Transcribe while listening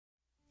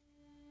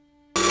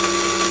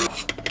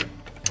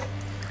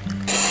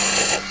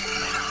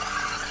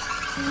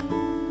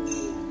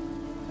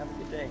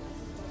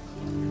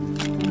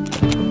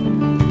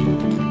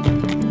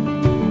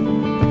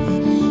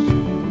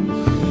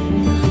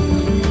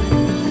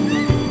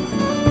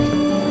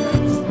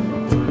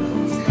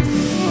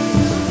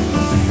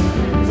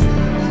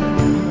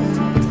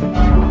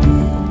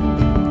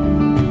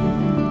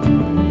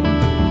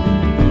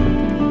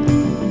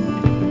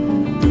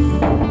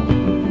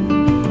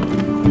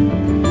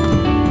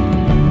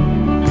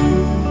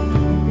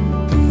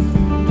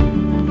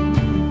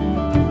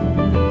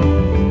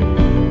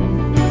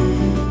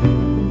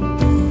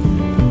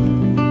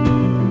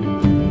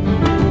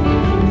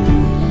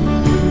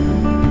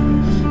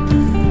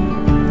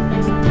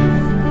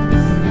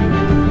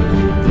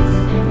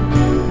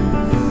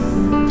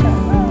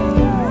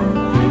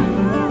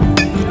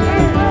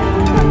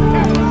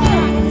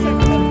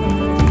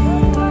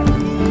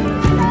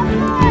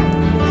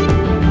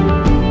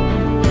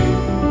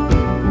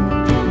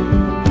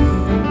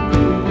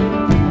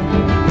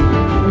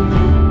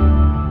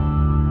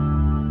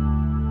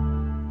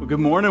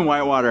morning,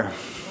 Whitewater.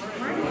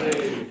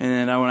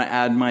 And I want to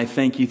add my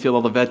thank you to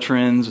all the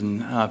veterans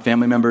and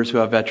family members who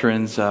have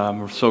veterans.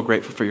 We're so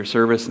grateful for your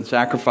service and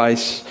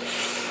sacrifice.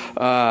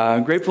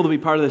 I'm grateful to be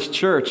part of this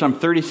church. I'm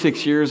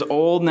 36 years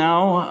old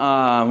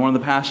now, one of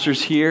the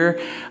pastors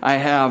here. I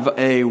have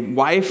a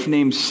wife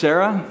named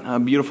Sarah, a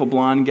beautiful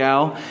blonde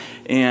gal,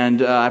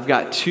 and I've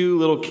got two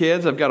little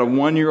kids. I've got a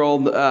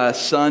 1-year-old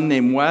son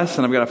named Wes,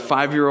 and I've got a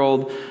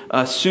 5-year-old,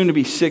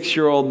 soon-to-be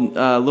 6-year-old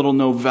little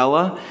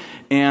Novella.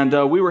 And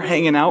we were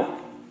hanging out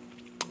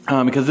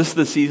because this is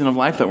the season of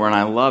life that we're in.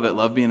 I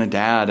love being a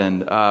dad.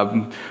 And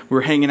we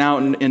were hanging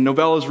out in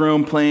Novella's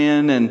room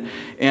playing,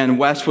 and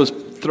Wes was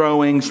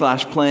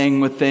throwing/playing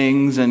with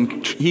things,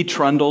 and he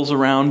trundles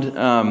around.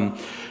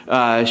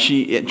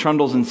 She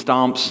trundles and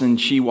stomps, and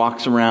she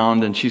walks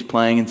around, and she's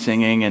playing and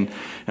singing, and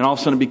all of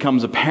a sudden it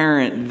becomes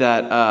apparent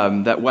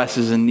that Wes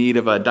is in need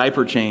of a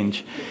diaper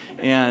change.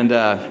 And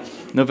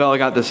Novella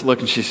got this look,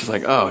 and she's just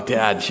like, "Oh,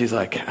 Dad." She's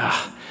like,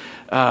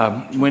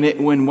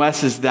 when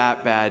Wes is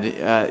that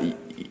bad,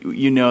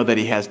 you know that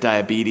he has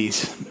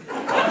diabetes.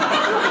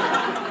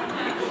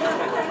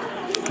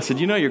 I said,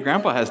 "You know your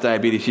grandpa has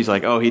diabetes." She's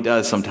like, "Oh, he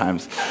does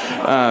sometimes."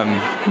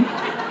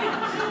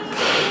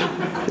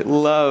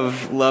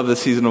 Love the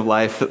season of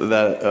life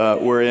that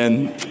we're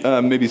in.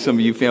 Maybe some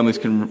of you families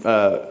can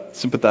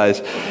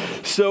sympathize.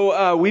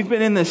 So we've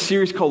been in this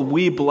series called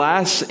We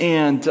Bless,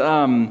 and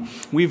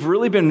we've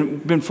really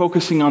been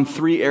focusing on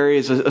 3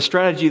 areas. A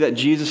strategy that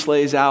Jesus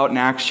lays out in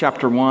Acts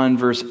chapter 1,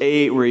 verse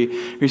 8, where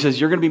he says,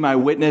 "You're going to be my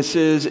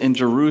witnesses in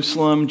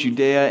Jerusalem,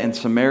 Judea, and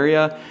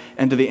Samaria,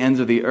 and to the ends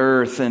of the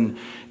earth." And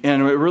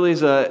it really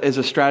is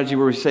a strategy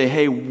where we say,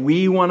 hey,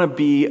 we want to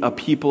be a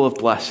people of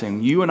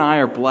blessing. You and I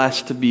are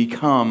blessed to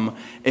become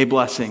a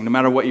blessing. No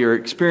matter what your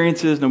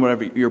experience is, no matter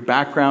what your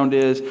background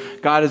is,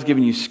 God has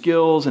given you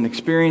skills and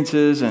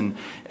experiences and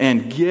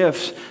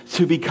gifts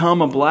to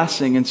become a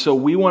blessing. And so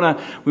we want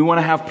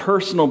to have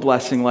personal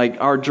blessing, like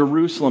our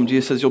Jerusalem.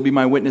 Jesus says, "You'll be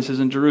my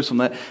witnesses in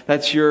Jerusalem."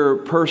 That's your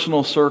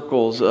personal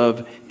circles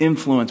of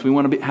influence. We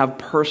want to have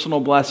personal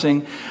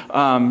blessing.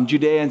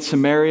 Judea and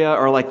Samaria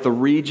are like the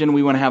region.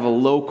 We want to have a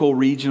local,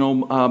 regional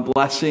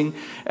blessing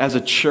as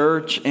a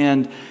church,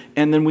 and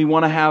then we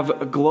want to have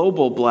a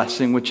global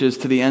blessing, which is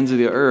to the ends of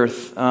the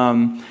earth.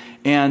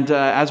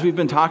 As we've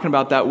been talking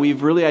about that,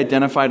 we've really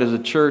identified as a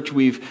church,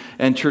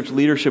 and church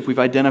leadership, we've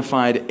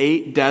identified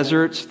 8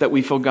 deserts that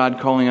we feel God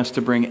calling us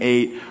to bring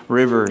 8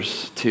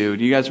 rivers to.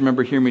 Do you guys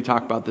remember hearing me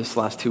talk about this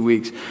last 2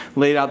 weeks?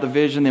 Laid out the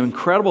vision. The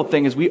incredible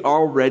thing is we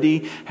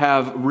already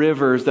have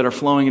rivers that are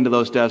flowing into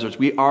those deserts.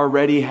 We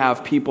already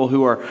have people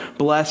who are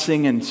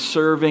blessing and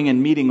serving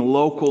and meeting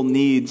local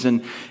needs.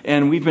 And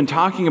we've been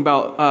talking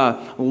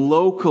about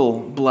local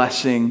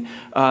blessing.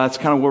 That's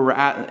kind of where we're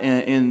at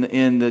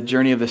in the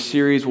journey of the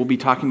series. We'll be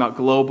talking about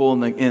global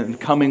in the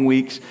coming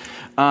weeks.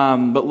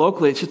 But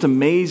locally, it's just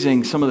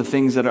amazing some of the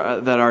things that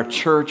our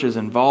church is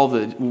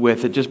involved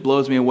with. It just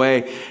blows me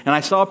away. And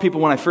I saw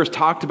people when I first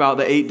talked about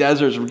the 8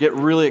 deserts get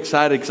really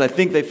excited because I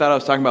think they thought I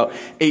was talking about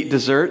 8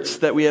 desserts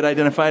that we had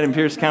identified in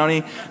Pierce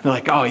County. They're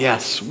like, "Oh yeah,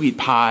 sweet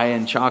pie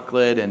and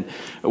chocolate," and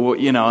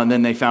and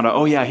then they found out,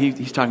 "Oh yeah,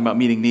 he's talking about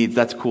meeting needs.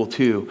 That's cool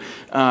too."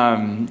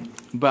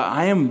 But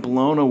I am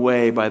blown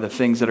away by the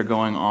things that are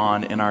going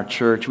on in our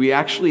church. We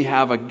actually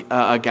have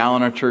a gal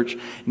in our church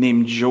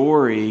named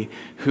Jory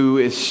who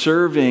is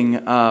serving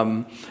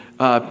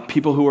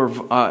people who are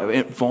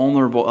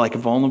vulnerable, like a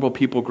vulnerable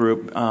people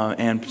group,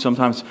 and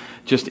sometimes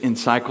just in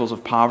cycles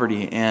of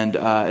poverty. And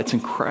it's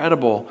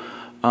incredible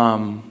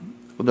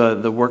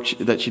the work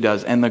that she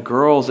does, and the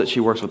girls that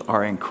she works with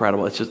are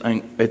incredible.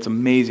 It's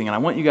amazing, and I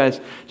want you guys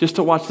just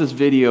to watch this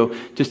video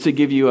just to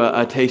give you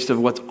a taste of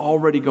what's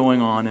already going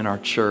on in our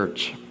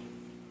church.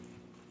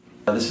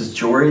 This is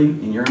Jory,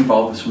 and you're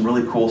involved with some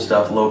really cool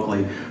stuff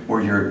locally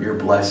where you're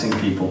blessing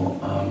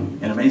people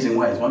in amazing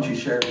ways. Why don't you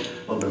share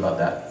a little bit about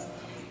that?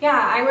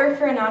 Yeah, I work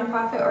for a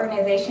nonprofit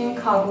organization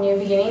called New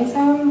Beginnings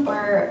Home.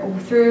 We're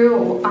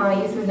through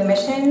Youth with a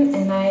Mission,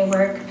 and I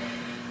work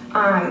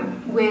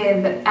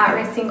with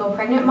at-risk single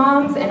pregnant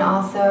moms, and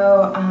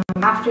also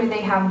after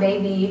they have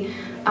baby,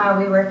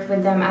 we work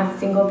with them as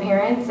single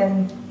parents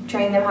and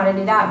train them how to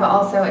do that, but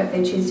also if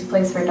they choose to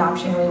place for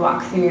adoption, we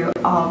walk through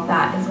all of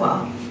that as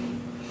well.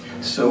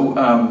 So,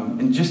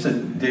 and just to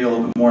dig a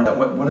little bit more on that,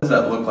 what does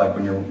that look like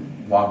when you're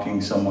walking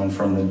someone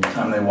from the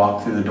time they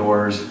walk through the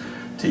doors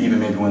to even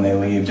maybe when they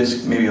leave?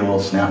 Just maybe a little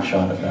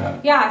snapshot of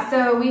that. Yeah,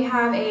 so we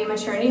have a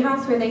maternity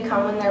house where they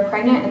come when they're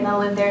pregnant, and they'll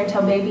live there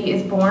until baby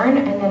is born.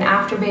 And then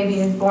after baby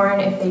is born,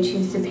 if they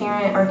choose to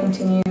parent or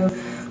continue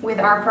with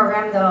our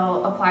program,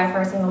 they'll apply for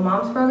our single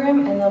moms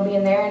program, and they'll be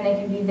in there, and they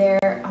can be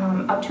there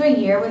up to a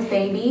year with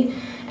baby.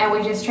 And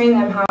we just train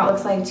them how it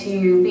looks like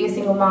to be a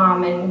single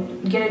mom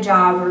and get a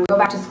job or go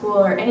back to school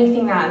or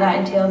anything that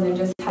entails, and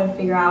just how to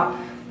figure out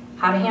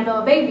how to handle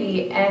a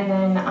baby. And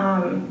then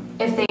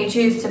if they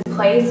choose to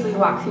place, we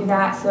walk through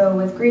that. So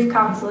with grief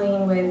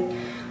counseling, with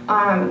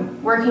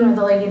working with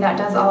the lady that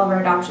does all of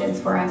our adoptions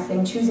for us,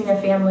 and choosing a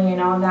family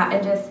and all of that,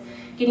 and just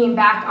getting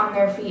back on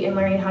their feet and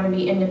learning how to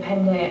be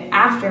independent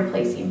after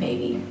placing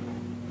baby.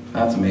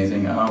 That's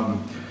amazing.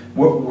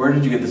 Where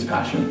did you get this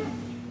passion?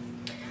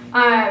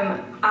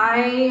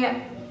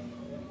 I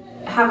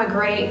have a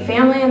great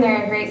family, and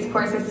they're a great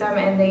support system,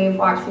 and they've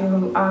walked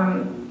through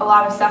a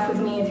lot of stuff with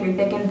me through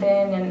thick and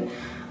thin, and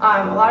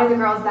a lot of the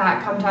girls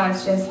that come to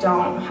us just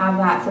don't have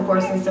that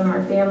support system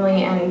or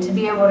family, and to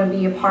be able to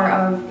be a part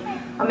of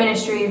a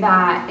ministry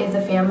that is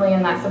a family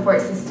and that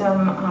support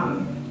system,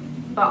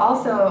 but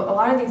also a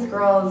lot of these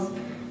girls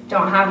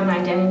don't have an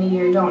identity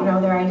or don't know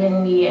their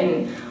identity,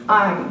 and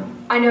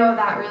I know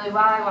that really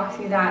well. I walked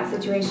through that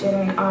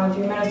situation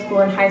through middle school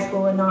and high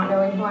school and not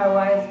knowing who I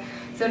was.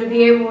 So to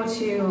be able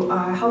to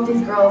help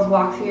these girls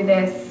walk through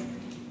this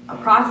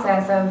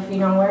process of,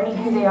 learning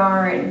who they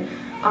are, and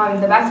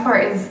the best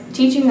part is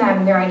teaching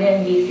them their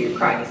identity through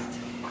Christ.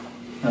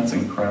 That's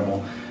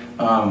incredible.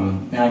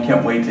 And I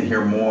can't wait to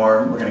hear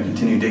more. We're going to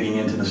continue digging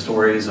into the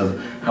stories of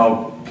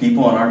how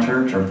people in our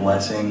church are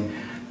blessing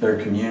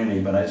their community,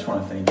 but I just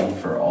want to thank you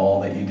for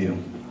all that you do.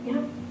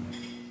 Yeah.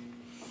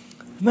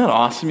 Isn't that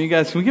awesome, you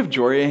guys? Can we give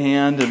Jory a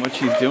hand and what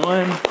she's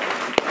doing?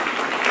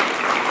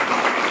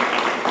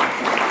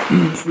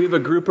 We have a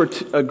group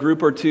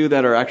or two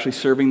that are actually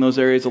serving those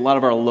areas. A lot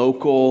of our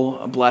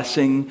local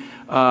blessing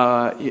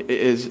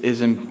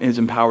is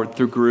empowered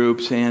through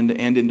groups and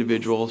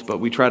individuals, but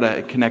we try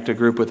to connect a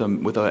group with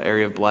an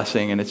area of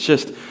blessing, and it's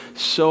just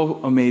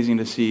so amazing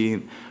to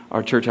see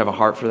our church have a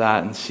heart for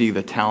that and see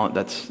the talent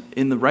that's right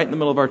in the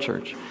middle of our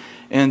church.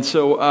 And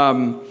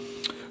so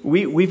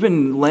we've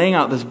been laying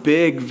out this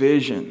big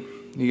vision.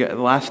 You got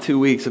the last 2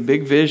 weeks, a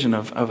big vision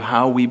of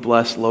how we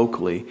bless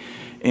locally.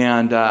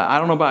 And I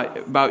don't know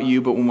about you,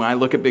 but when I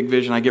look at Big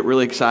Vision, I get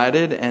really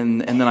excited,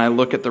 and then I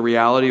look at the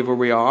reality of where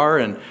we are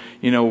and,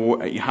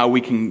 how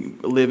we can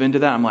live into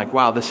that. I'm like,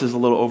 wow, this is a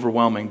little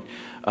overwhelming.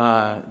 Do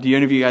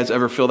any of you guys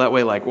ever feel that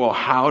way? Like, well,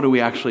 how do we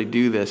actually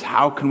do this?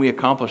 How can we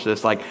accomplish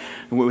this? Like,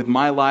 with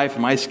my life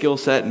and my skill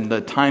set and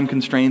the time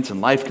constraints and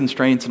life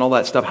constraints and all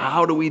that stuff,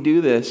 how do we do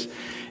this?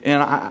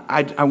 And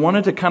I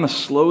wanted to kind of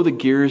slow the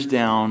gears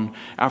down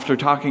after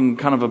talking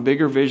kind of a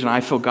bigger vision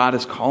I feel God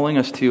is calling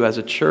us to as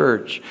a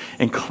church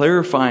and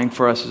clarifying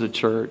for us as a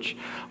church.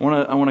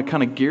 I want to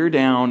kind of gear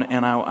down,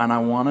 and I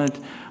want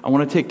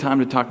to take time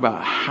to talk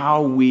about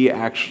how we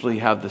actually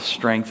have the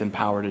strength and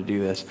power to do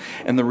this.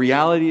 And the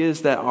reality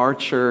is that our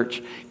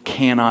church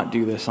cannot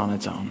do this on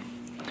its own.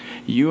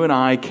 You and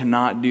I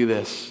cannot do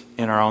this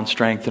in our own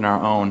strength and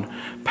our own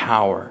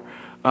power.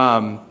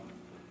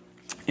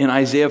 In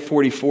Isaiah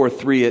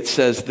 44:3, it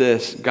says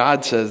this,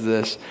 God says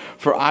this,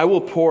 "For I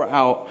will pour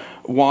out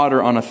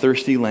water on a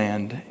thirsty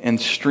land and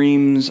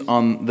streams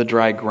on the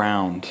dry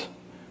ground,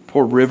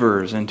 pour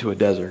rivers into a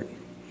desert."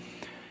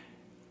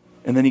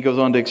 And then he goes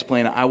on to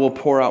explain, "I will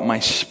pour out my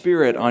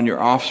spirit on your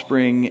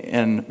offspring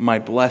and my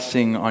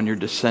blessing on your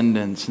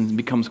descendants." And it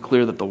becomes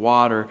clear that the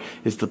water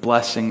is the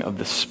blessing of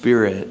the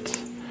Spirit.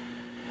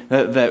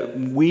 That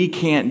we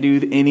can't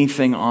do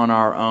anything on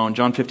our own.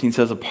 John 15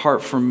 says,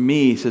 "Apart from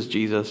me," says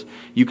Jesus,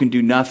 "you can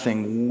do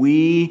nothing."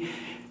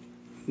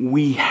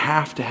 We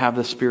have to have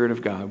the Spirit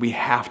of God. We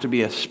have to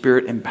be a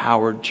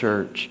Spirit-empowered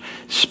church,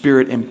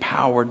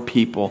 Spirit-empowered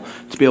people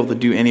to be able to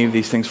do any of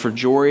these things. For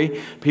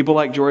Jory, people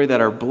like Jory that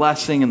are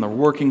blessing and they're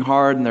working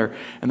hard and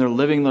they're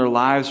living their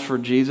lives for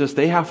Jesus,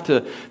 they have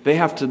to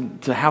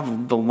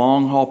have the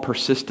long haul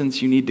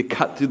persistence. You need to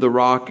cut through the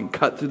rock and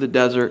cut through the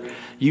desert.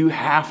 You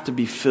have to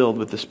be filled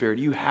with the Spirit.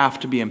 You have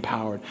to be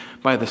empowered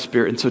by the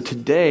Spirit. And so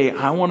today,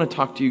 I want to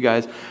talk to you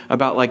guys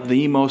about like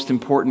the most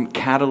important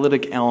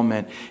catalytic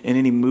element in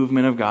any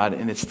movement of God,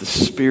 and it's the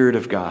Spirit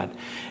of God.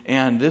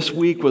 And this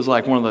week was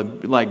like one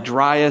of the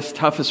driest,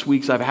 toughest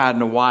weeks I've had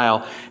in a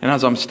while. And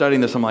as I'm studying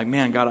this, I'm like,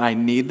 man, God, I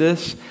need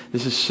this.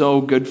 This is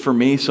so good for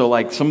me. So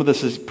like some of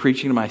this is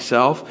preaching to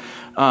myself.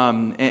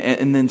 And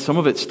then some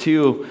of it's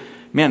too,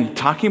 man,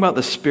 talking about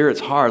the Spirit's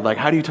hard. Like,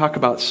 how do you talk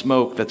about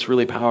smoke that's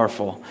really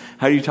powerful?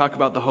 How do you talk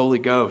about the Holy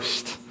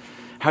Ghost?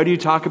 How do you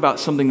talk about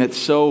something that's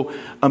so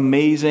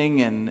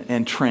amazing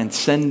and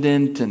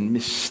transcendent and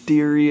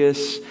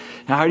mysterious?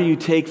 How do you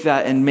take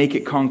that and make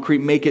it concrete,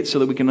 make it so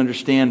that we can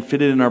understand, fit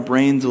it in our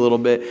brains a little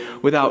bit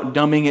without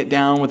dumbing it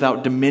down,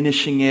 without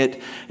diminishing it,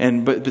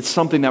 but it's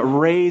something that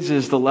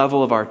raises the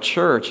level of our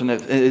church. And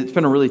it's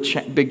been a really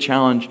big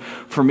challenge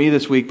for me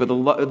this week, but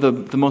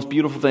the most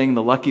beautiful thing,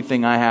 the lucky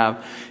thing I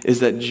have is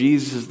that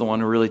Jesus is the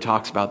one who really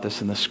talks about this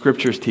and the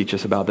scriptures teach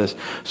us about this.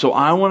 So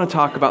I want to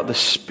talk about the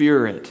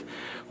Spirit.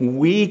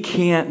 We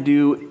can't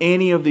do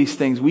any of these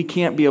things. We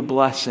can't be a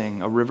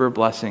blessing, a river of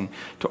blessing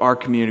to our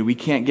community. We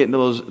can't get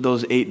into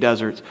those 8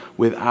 deserts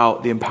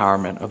without the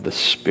empowerment of the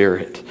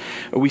Spirit.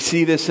 We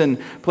see this in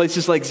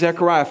places like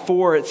Zechariah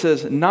 4. It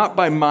says, "Not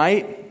by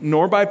might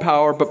nor by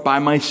power, but by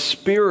my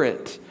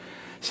Spirit,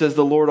 says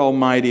the Lord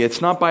Almighty.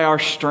 It's not by our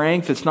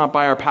strength, it's not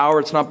by our power,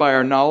 it's not by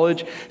our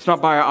knowledge, it's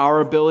not by our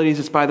abilities,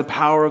 it's by the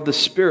power of the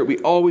Spirit. We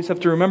always have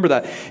to remember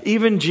that.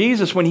 Even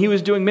Jesus, when he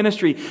was doing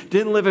ministry,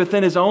 didn't live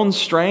within his own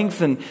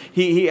strength, and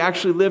he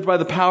actually lived by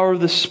the power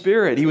of the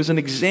Spirit. He was an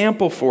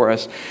example for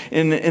us.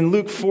 In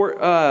Luke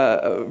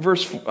 4,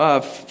 verse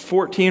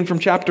 14 from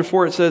chapter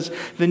 4, it says,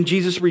 "Then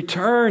Jesus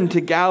returned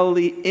to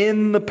Galilee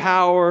in the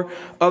power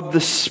of the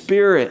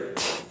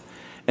Spirit,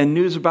 and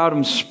news about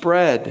him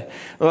spread."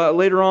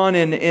 Later on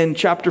in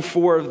chapter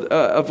 4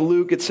 of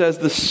Luke, it says,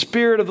 "The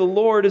Spirit of the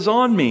Lord is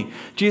on me."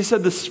 Jesus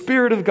said, "The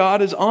Spirit of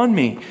God is on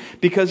me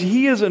because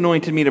he has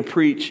anointed me to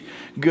preach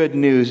good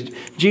news."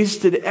 Jesus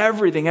did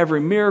everything,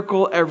 every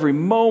miracle, every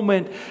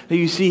moment that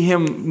you see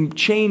him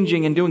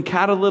changing and doing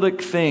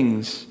catalytic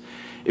things.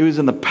 It was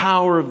in the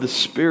power of the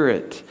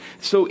Spirit.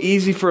 It's so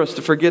easy for us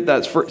to forget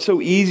that. It's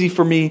so easy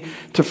for me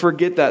to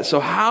forget that.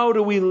 So how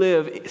do we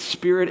live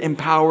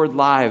Spirit-empowered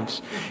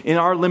lives in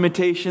our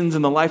limitations,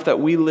 in the life that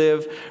we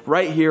live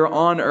right here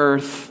on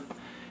earth,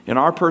 in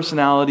our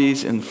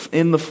personalities,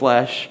 in the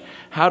flesh?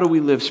 How do we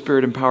live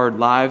Spirit-empowered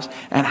lives?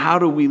 And how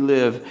do we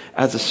live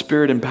as a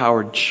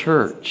Spirit-empowered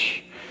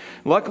church?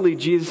 Luckily,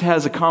 Jesus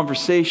has a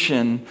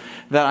conversation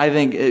that I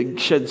think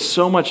sheds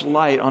so much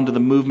light onto the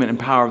movement and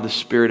power of the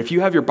Spirit. If you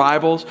have your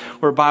Bibles,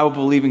 we're a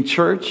Bible-believing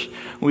church.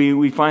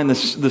 We find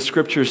the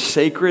Scriptures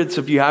sacred.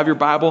 So if you have your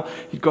Bible,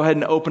 you go ahead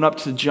and open up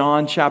to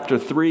John chapter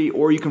 3,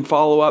 or you can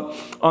follow up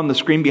on the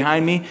screen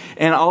behind me.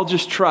 And I'll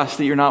just trust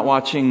that you're not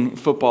watching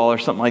football or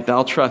something like that.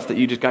 I'll trust that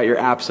you just got your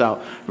apps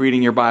out,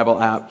 reading your Bible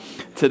app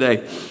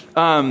today.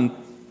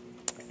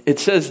 It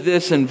says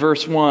this in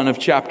verse 1 of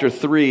chapter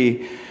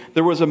 3.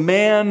 "There was a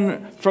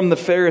man from the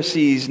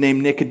Pharisees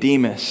named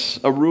Nicodemus,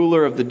 a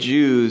ruler of the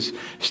Jews."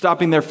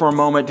 Stopping there for a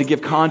moment to give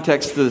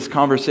context to this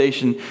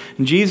conversation.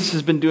 And Jesus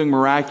has been doing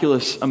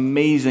miraculous,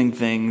 amazing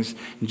things,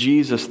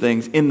 Jesus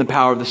things, in the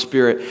power of the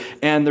Spirit.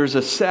 And there's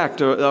a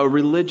sect, a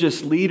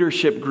religious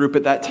leadership group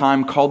at that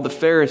time called the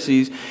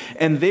Pharisees.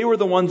 And they were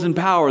the ones in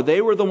power.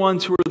 They were the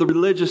ones who were the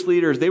religious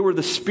leaders. They were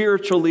the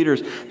spiritual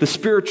leaders, the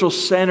spiritual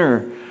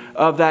center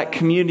of that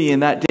community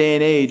in that day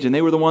and age. And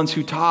they were the ones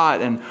who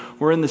taught and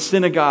were in the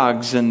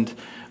synagogues. And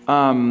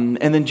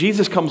then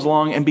Jesus comes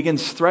along and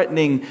begins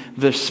threatening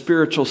the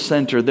spiritual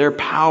center, their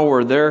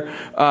power, their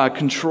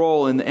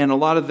control, and a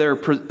lot of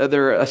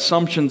their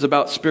assumptions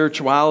about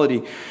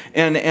spirituality.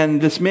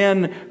 And this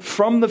man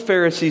from the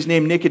Pharisees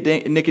named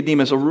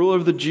Nicodemus, a ruler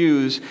of the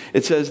Jews,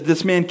 it says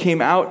this man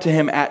came out to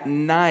him at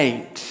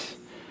night.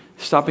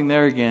 Stopping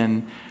there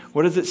again,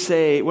 what does it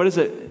say? What does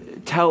it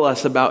tell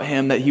us about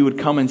him that he would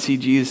come and see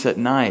Jesus at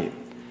night?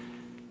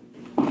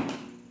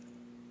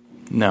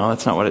 No,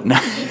 that's not what it...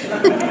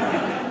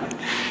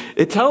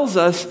 It tells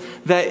us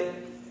that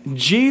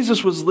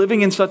Jesus was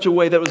living in such a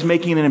way that was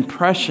making an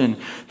impression,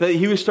 that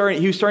he was starting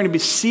to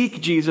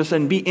seek Jesus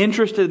and be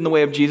interested in the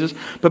way of Jesus,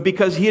 but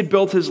because he had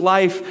built his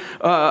life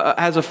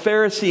as a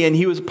Pharisee, and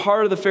he was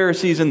part of the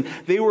Pharisees, and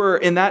they were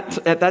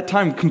at that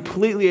time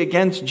completely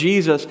against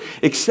Jesus,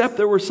 except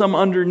there were some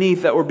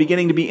underneath that were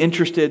beginning to be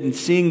interested in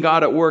seeing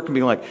God at work and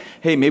being like,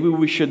 hey, maybe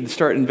we should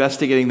start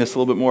investigating this a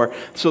little bit more.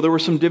 So there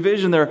was some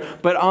division there,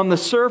 but on the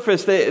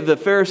surface, the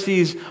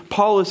Pharisees'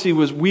 policy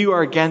was, we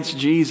are against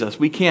Jesus.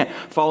 We can't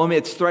follow him.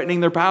 It's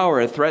threatening their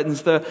power. It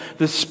threatens the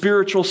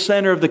spiritual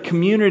center of the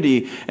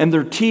community and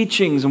their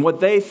teachings and what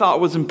they thought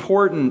was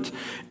important.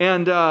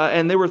 And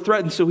they were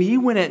threatened. So he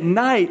went at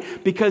night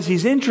because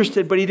he's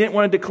interested, but he didn't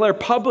want to declare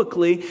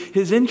publicly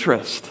his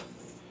interest.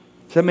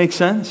 Does that make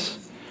sense?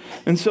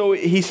 And so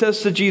he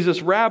says to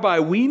Jesus, "Rabbi,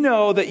 we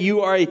know that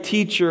you are a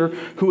teacher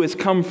who has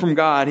come from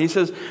God." He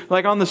says,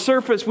 like on the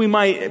surface, we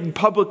might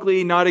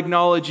publicly not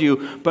acknowledge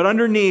you, but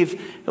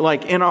underneath,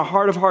 like in our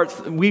heart of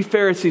hearts, we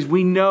Pharisees,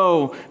 we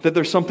know that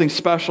there's something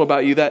special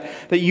about you, that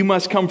you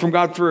must come from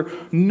God. For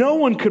no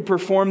one could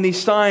perform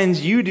these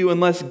signs you do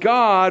unless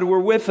God were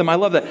with them. I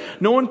love that.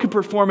 No one could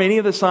perform any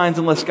of the signs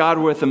unless God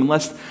were with them,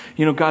 unless,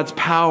 God's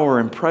power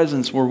and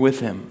presence were with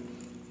him.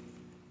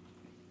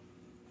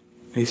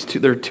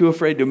 They're too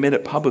afraid to admit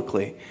it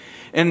publicly.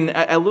 And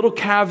a little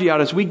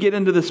caveat as we get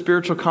into the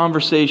spiritual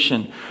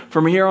conversation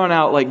from here on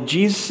out, like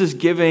Jesus is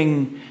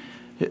giving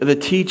the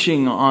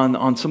teaching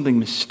on something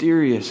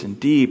mysterious and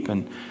deep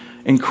and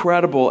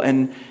incredible.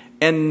 And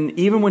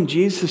even when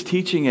Jesus is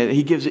teaching it,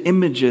 he gives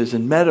images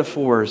and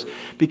metaphors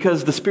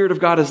because the Spirit of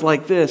God is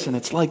like this and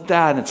it's like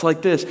that and it's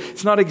like this.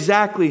 It's not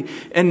exactly,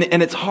 and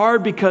it's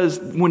hard because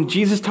when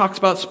Jesus talks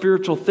about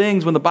spiritual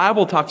things, when the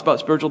Bible talks about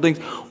spiritual things,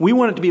 we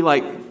want it to be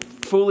like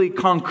fully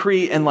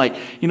concrete and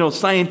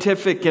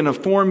scientific and a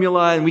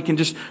formula, and we can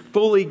just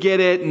fully get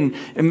it and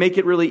make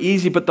it really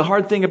easy. But the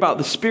hard thing about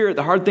the Spirit,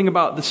 the hard thing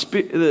about the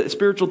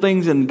spiritual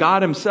things and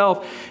God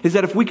himself is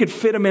that if we could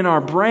fit him in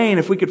our brain,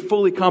 if we could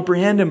fully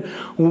comprehend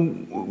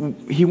him,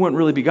 he wouldn't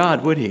really be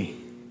God, would he?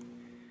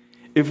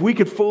 If we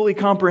could fully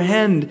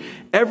comprehend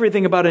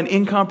everything about an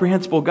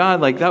incomprehensible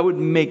God, that would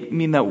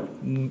mean that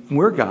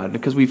we're God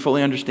because we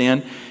fully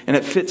understand and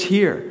it fits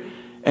here.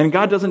 And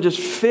God doesn't just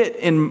fit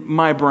in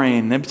my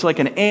brain. It's like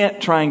an ant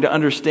trying to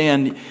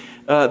understand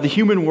the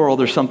human world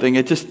or something.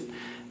 It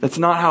That's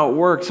not how it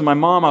works. And my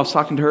mom, I was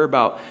talking to her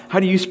about,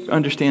 how do you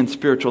understand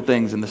spiritual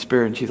things in the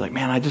Spirit? And she's like,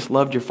 man, I just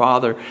loved your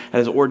father at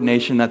his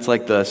ordination. That's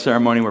like the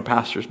ceremony where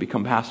pastors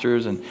become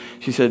pastors. And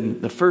she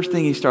said, the first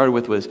thing he started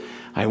with was,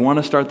 I want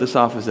to start this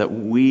off is that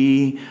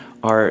we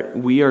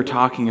are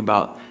talking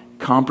about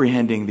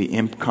comprehending the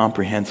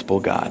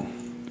incomprehensible God.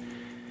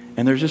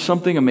 And there's just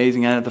something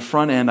amazing. And at the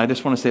front end, I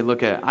just want to say,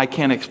 look, I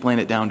can't explain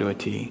it down to a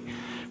T.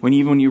 When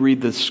you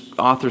read the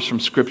authors from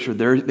Scripture,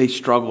 they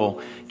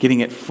struggle getting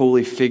it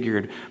fully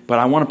figured. But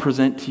I want to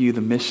present to you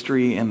the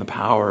mystery and the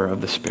power of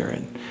the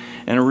Spirit.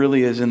 And it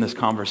really is in this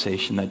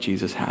conversation that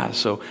Jesus has.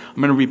 So I'm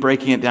going to be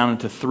breaking it down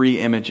into 3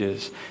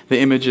 images. The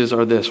images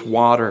are this: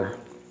 water,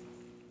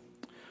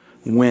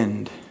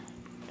 wind,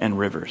 and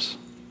rivers.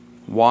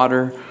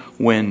 Water,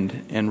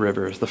 wind, and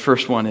rivers. The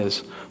first one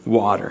is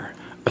water.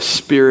 A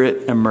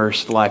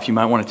Spirit-immersed life. You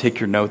might want to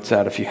take your notes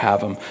out if you have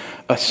them.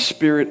 A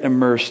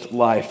Spirit-immersed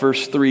life.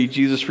 Verse 3,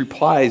 Jesus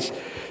replies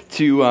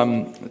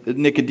to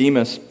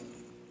Nicodemus.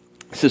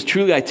 He says,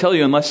 truly I tell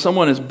you, unless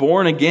someone is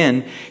born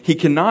again, he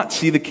cannot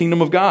see the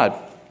kingdom of God.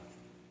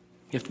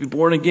 You have to be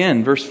born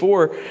again. Verse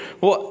 4,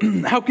 well,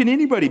 how can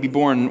anybody be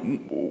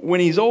born when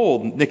he's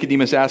old?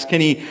 Nicodemus asked,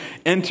 can he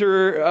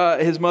enter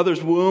his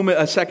mother's womb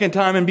a second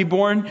time and be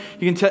born?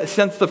 You can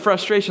sense the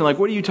frustration. Like,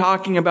 what are you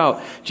talking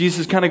about? Jesus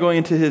is kind of going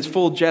into his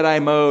full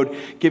Jedi mode,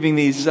 giving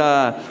these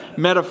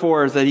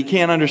metaphors that he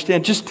can't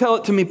understand. Just tell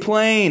it to me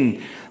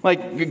plain.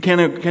 Like,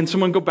 can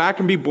someone go back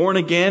and be born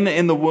again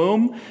in the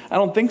womb? I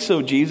don't think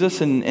so,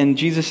 Jesus. And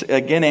Jesus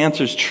again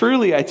answers,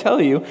 truly I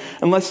tell you,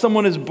 unless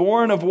someone is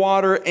born of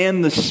water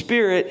and the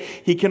Spirit,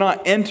 he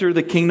cannot enter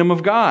the kingdom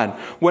of God.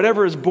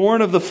 Whatever is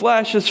born of the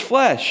flesh is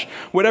flesh.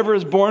 Whatever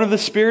is born of the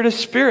Spirit is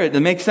spirit. Does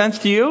that make sense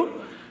to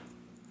you?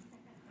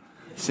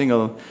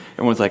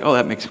 Everyone's like, oh,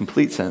 that makes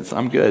complete sense.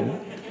 I'm good.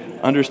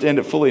 Understand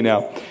it fully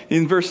now.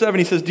 In verse 7,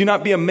 he says, do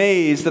not be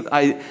amazed that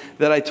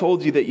I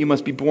told you that you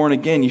must be born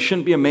again. You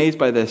shouldn't be amazed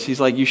by this. He's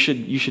like, you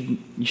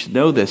should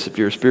know this if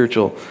you're a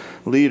spiritual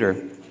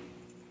leader.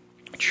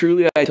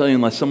 Truly I tell you,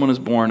 unless someone is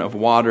born of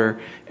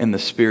water and the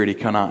Spirit, he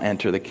cannot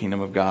enter the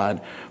kingdom of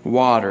God.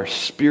 Water,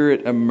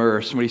 Spirit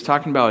immersed. What he's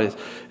talking about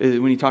is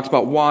when he talks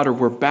about water,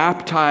 we're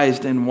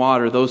baptized in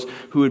water. Those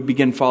who would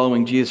begin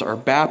following Jesus are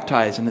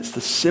baptized, and it's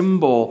the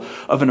symbol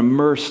of an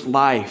immersed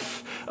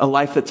life. A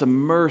life that's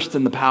immersed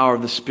in the power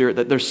of the Spirit,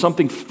 that there's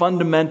something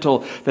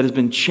fundamental that has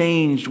been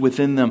changed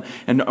within them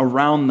and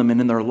around them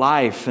and in their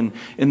life. And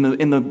in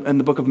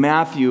the book of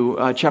Matthew,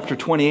 chapter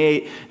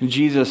 28,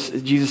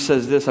 Jesus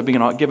says this, I've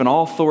been given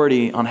all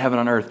authority on heaven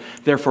and earth.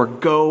 Therefore,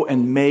 go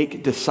and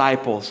make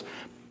disciples,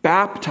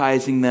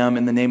 baptizing them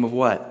in the name of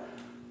what?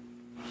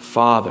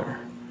 Father,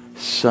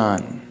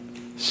 Son,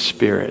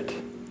 Spirit.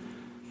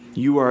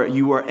 You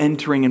are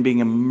entering and being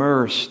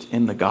immersed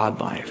in the God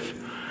life.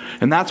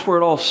 And that's where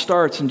it all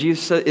starts. And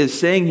Jesus is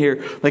saying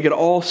here, like, it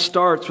all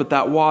starts with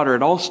that water.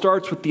 It all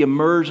starts with the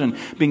immersion,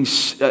 being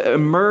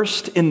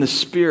immersed in the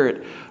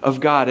Spirit of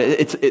God.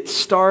 It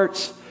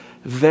starts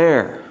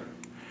there.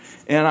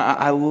 And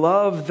I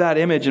love that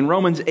image. In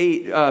Romans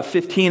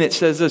 8:15, it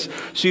says this,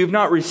 so you've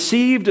not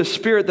received a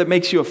spirit that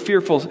makes you a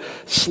fearful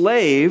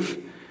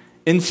slave.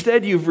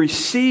 Instead, you've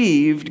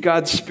received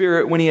God's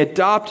Spirit when He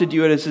adopted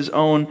you as His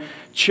own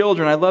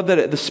children. I love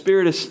that the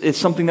Spirit is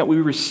something that we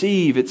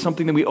receive. It's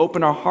something that we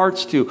open our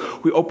hearts to.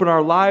 We open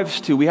our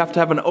lives to. We have to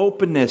have an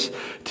openness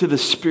to the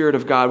Spirit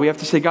of God. We have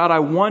to say, God, I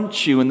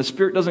want you. And the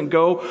Spirit doesn't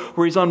go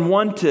where He's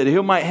unwanted. He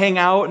might hang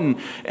out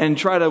and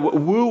try to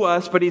woo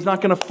us, but He's not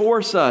going to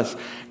force us.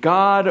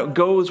 God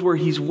goes where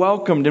He's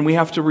welcomed, and we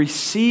have to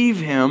receive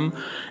Him.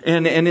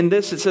 And in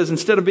this, it says,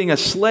 instead of being a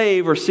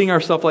slave or seeing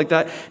ourselves like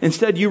that,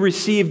 instead you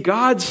receive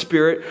God's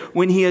Spirit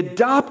when He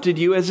adopted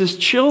you as His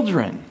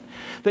children.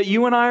 That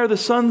you and I are the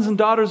sons and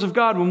daughters of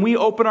God. When we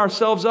open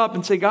ourselves up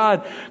and say,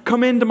 God,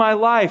 come into my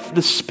life,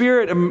 the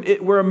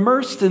Spirit, we're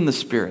immersed in the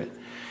Spirit.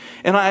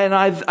 And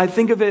I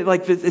think of it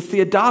like it's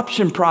the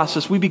adoption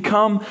process. We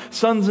become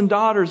sons and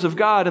daughters of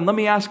God. And let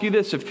me ask you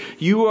this.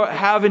 If you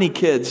have any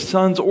kids,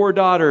 sons or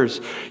daughters,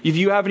 if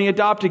you have any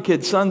adopted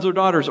kids, sons or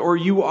daughters, or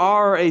you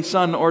are a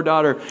son or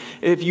daughter,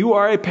 if you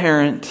are a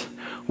parent,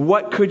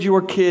 what could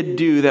your kid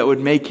do that would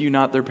make you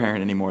not their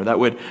parent anymore? That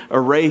would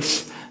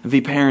erase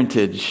the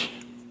parentage?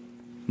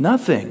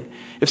 Nothing.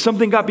 If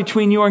something got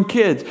between you and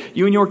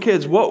your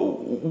kids,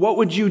 what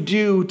would you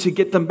do to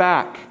get them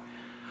back?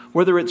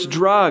 Whether it's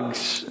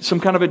drugs, some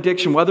kind of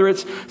addiction, whether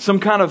it's some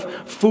kind of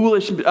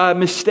foolish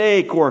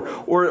mistake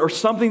or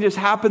something just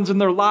happens in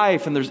their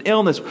life and there's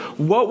illness,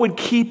 what would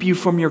keep you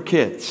from your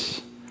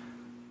kids?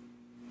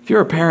 If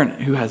you're a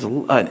parent who has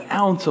an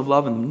ounce of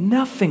love in them,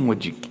 nothing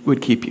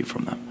would keep you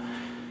from them.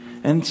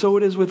 And so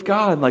it is with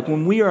God. Like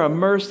when we are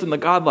immersed in the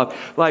God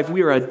life,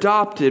 we are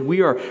adopted,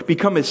 we are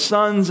become his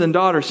sons and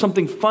daughters.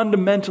 Something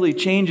fundamentally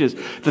changes.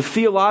 The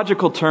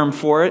theological term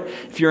for it,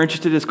 if you're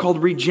interested, is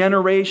called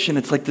regeneration.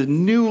 It's like the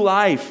new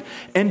life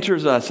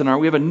enters us, and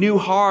we have a new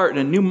heart and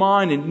a new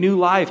mind and new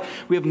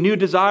life. We have new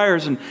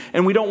desires,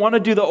 and we don't want to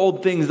do the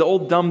old things, the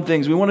old dumb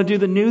things. We want to do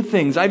the new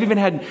things. I've even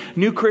had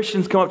new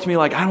Christians come up to me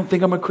like, I don't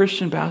think I'm a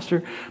Christian,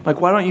 Pastor. I'm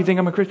like, why don't you think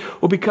I'm a Christian?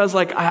 Well, because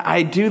like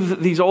I do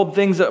these old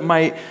things that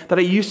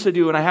I used to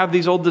do, and I have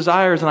these old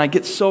desires, and I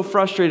get so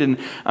frustrated,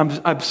 and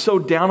I'm so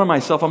down on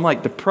myself. I'm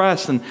like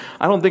depressed, and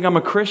I don't think I'm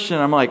a Christian.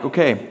 I'm like,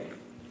 okay,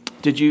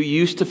 did you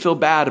used to feel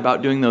bad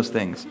about doing those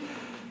things?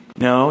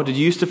 No. Did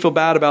you used to feel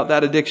bad about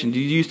that addiction? Did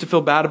you used to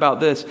feel bad about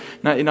this,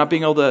 not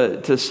being able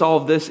to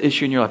solve this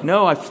issue in your life?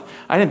 No,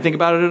 I didn't think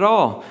about it at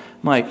all.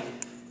 I'm like,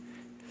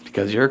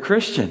 because you're a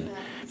Christian.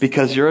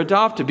 Because you're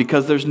adopted,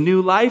 because there's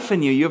new life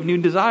in you. You have new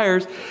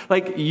desires.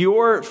 Like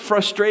your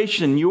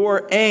frustration,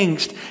 your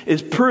angst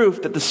is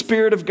proof that the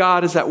Spirit of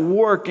God is at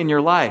work in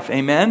your life.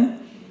 Amen?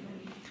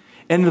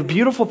 And the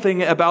beautiful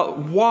thing about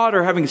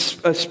water, having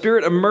a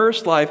Spirit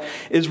immersed life,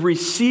 is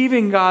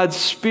receiving God's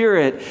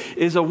Spirit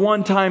is a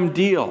one-time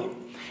deal.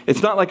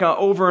 It's not like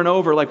over and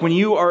over. Like when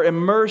you are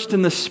immersed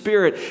in the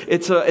Spirit,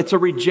 it's a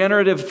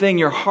regenerative thing.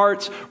 Your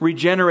heart's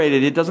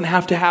regenerated. It doesn't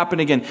have to happen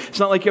again. It's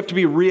not like you have to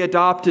be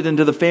readopted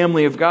into the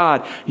family of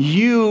God.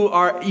 You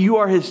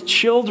are his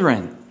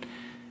children.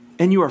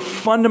 And you are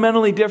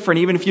fundamentally different,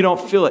 even if you don't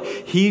feel it.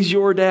 He's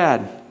your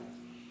dad.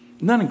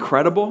 Isn't that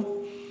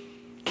incredible?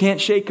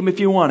 Can't shake him if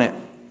you want it.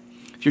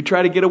 If you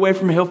try to get away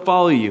from him, he'll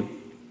follow you.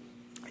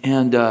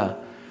 And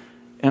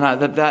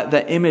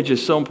that image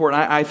is so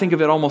important. I think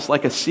of it almost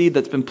like a seed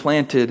that's been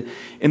planted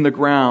in the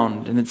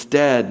ground, and it's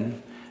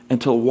dead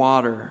until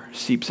water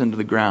seeps into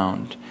the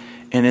ground.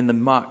 And in the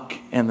muck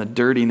and the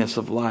dirtiness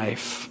of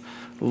life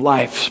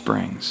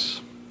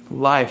springs.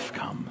 Life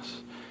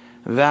comes.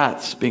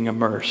 That's being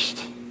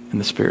immersed in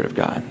the Spirit of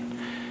God.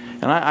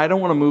 And I don't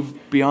want to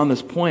move beyond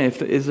this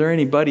point. Is there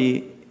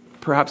anybody,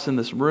 perhaps in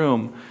this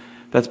room,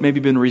 that's maybe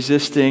been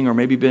resisting or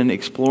maybe been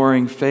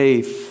exploring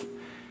faith?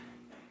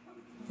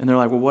 And they're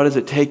like, well, what does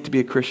it take to be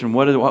a Christian?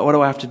 What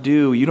do I have to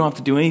do? You don't have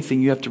to do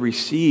anything. You have to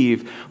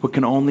receive what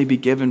can only be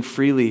given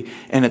freely.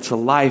 And it's a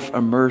life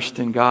immersed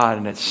in God.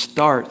 And it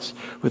starts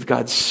with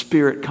God's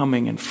Spirit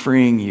coming and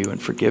freeing you and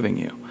forgiving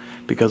you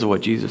because of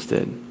what Jesus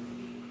did.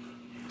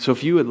 So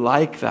if you would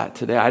like that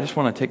today, I just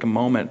want to take a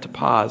moment to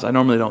pause. I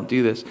normally don't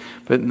do this,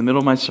 but in the middle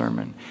of my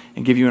sermon,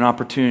 and give you an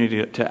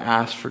opportunity to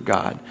ask for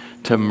God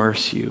to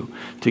immerse you,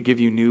 to give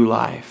you new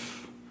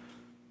life,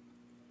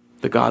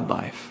 the God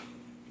life.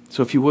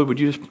 So if you would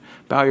you just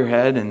bow your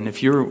head, and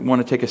if you want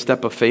to take a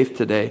step of faith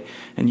today,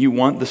 and you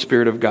want the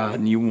Spirit of God,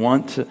 and you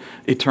want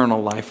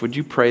eternal life, would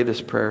you pray this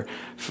prayer?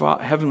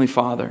 Heavenly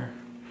Father,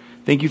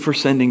 thank you for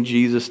sending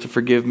Jesus to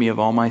forgive me of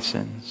all my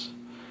sins.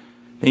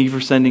 Thank you for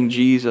sending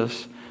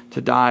Jesus to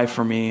die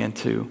for me and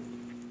to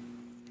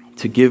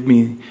give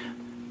me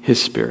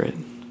his Spirit.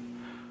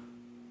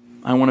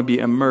 I want to be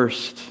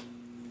immersed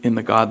in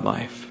the God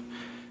life.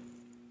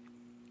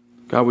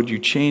 God, would you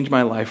change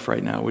my life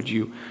right now? Would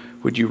you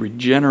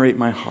regenerate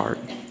my heart?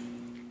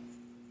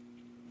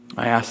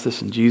 I ask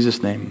this in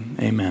Jesus' name.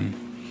 Amen.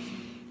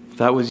 If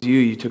that was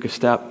you took a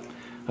step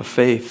of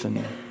faith,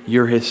 and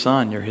you're his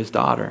son, you're his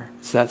daughter.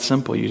 It's that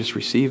simple. You just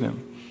receive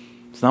him.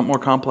 It's not more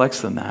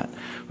complex than that.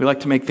 We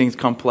like to make things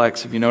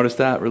complex. Have you noticed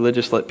that?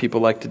 Religious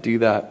people like to do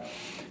that.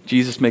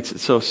 Jesus makes it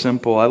so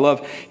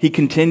simple. He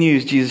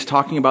continues, Jesus,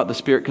 talking about the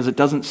Spirit, because it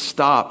doesn't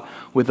stop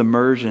with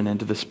immersion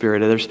into the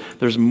Spirit.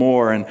 There's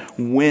more. And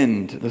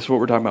wind, this is what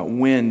we're talking about.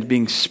 Wind,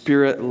 being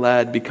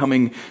Spirit-led,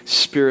 becoming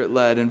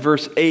Spirit-led. In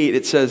verse 8,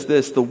 it says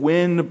this: the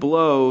wind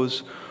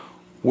blows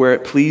where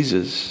it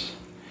pleases,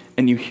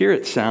 and you hear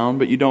its sound,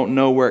 but you don't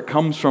know where it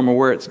comes from or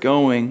where it's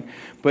going.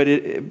 But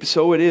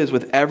so it is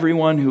with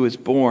everyone who is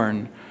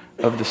born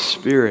of the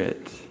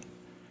Spirit.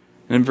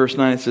 And in verse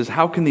 9 it says,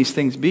 how can these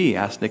things be?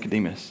 Asked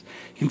Nicodemus.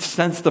 You can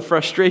sense the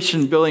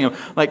frustration building him.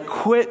 Like,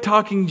 quit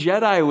talking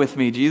Jedi with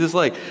me, Jesus.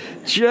 Like,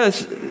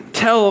 just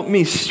tell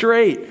me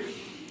straight.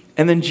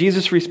 And then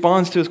Jesus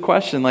responds to his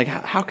question, like,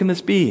 how can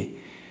this be?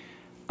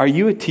 Are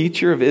you a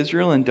teacher of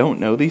Israel and don't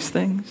know these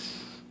things?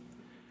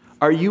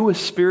 Are you a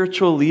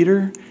spiritual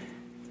leader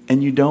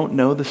and you don't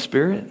know the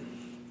Spirit?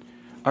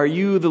 Are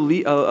you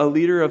a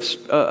leader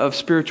of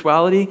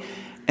spirituality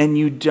and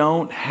you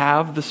don't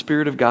have the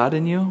Spirit of God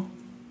in you?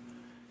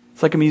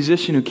 It's like a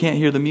musician who can't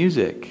hear the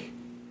music.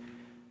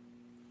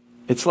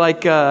 It's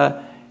like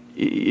a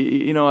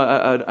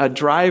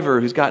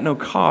driver who's got no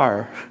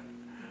car.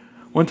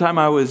 One time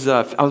I was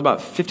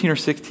about 15 or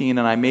 16,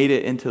 and I made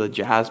it into a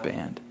jazz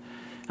band.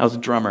 I was a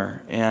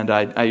drummer, and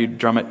I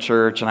drum at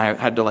church, and I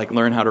had to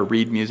learn how to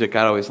read music.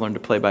 I'd always learned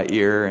to play by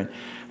ear, and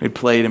We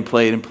played and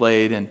played and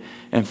played,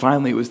 and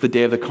finally it was the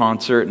day of the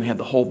concert, and we had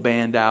the whole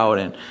band out,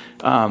 and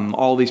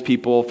all these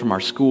people from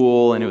our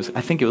school, and I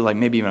think it was like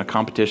maybe even a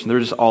competition. There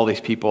were just all these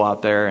people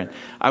out there, and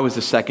I was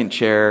the second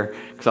chair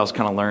because I was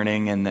kind of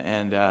learning, and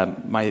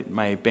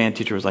my band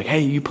teacher was like, "Hey,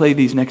 you play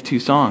these next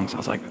 2 songs." I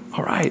was like,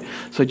 "All right."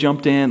 So I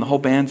jumped in. The whole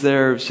band's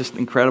there. It was just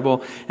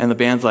incredible, and the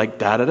band's like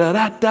da da da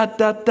da da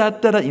da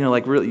da da, you know,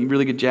 like really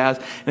really good jazz,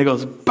 and it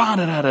goes ba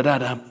da da da da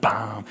da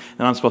bam,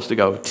 and I'm supposed to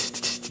go.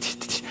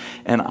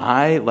 And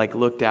I like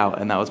looked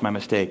out, and that was my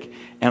mistake.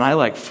 And I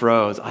like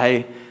froze.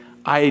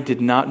 I did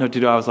not know what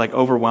to do. I was like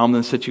overwhelmed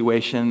in the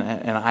situation,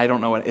 and I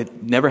don't know what.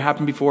 It never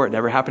happened before. It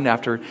never happened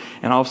after.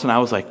 And all of a sudden, I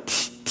was like,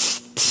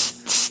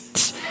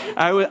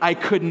 I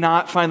could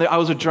not find I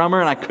was a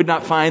drummer, and I could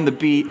not find the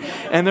beat.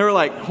 And there were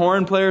like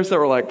horn players that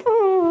were like,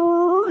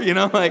 you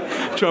know,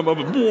 like trumpet,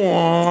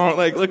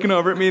 like looking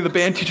over at me. The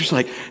band teacher's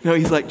like,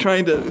 he's like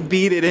trying to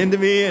beat it into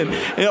me,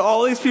 and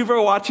all these people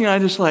are watching. And I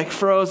just like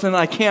froze, and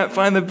I can't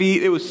find the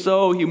beat. It was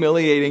so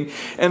humiliating.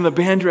 And the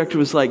band director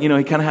was like, he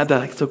kind of had that,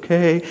 like, it's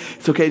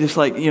okay, just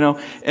like,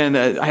 And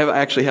I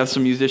actually have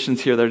some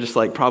musicians here that are just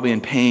like probably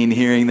in pain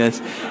hearing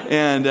this,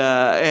 and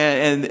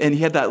he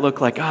had that look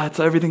like,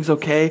 everything's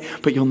okay,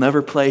 but you'll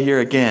never play here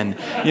again.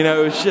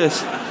 It was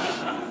just.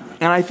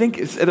 And I think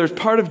there's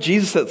part of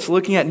Jesus that's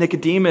looking at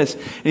Nicodemus,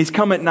 and he's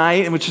come at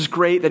night, and which is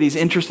great that he's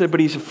interested,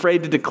 but he's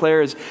afraid to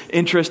declare his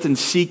interest in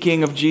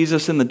seeking of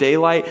Jesus in the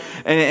daylight,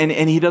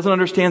 and he doesn't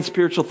understand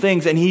spiritual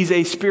things, and he's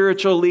a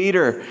spiritual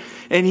leader,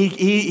 and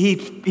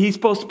he's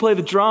supposed to play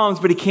the drums,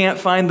 but he can't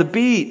find the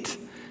beat.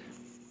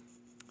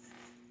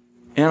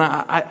 And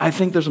I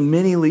think there's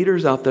many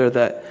leaders out there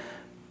that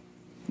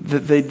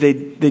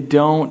they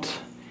don't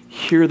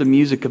hear the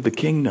music of the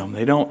kingdom.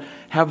 They don't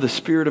have the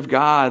Spirit of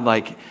God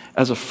like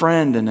as a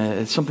friend and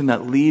as something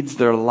that leads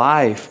their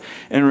life.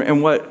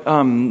 And what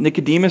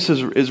Nicodemus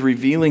is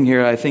revealing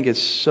here, I think, is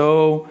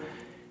so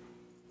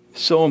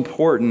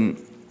important,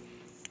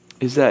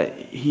 is that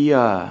he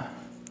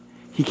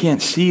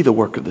can't see the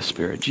work of the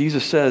Spirit.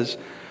 Jesus says,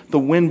 the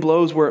wind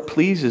blows where it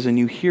pleases, and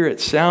you hear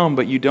its sound,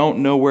 but you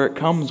don't know where it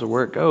comes or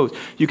where it goes.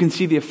 You can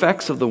see the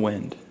effects of the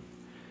wind.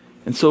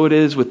 And so it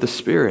is with the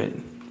Spirit.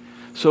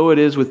 So it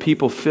is with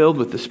people filled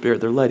with the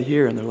Spirit. They're led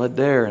here and they're led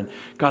there, and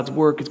God's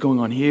work is going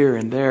on here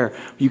and there.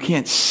 You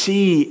can't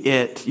see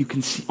it. You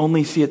can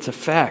only see its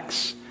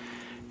effects.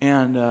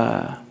 And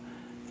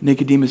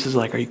Nicodemus is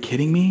like, are you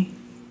kidding me?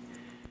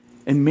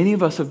 And many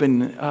of us have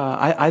been,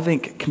 I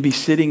think, can be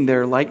sitting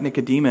there like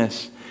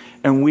Nicodemus,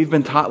 and we've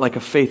been taught like a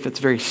faith that's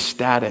very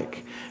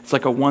static. It's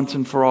like a once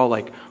and for all,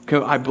 like, okay,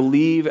 I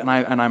believe and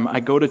I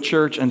go to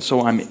church, and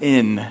so I'm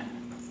in.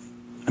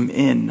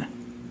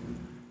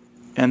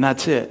 And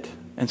that's it.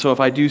 And so if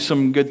I do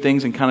some good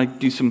things and kind of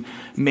do some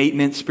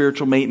maintenance,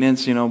 spiritual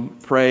maintenance,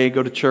 pray,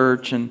 go to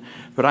church,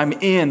 but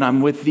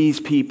I'm with these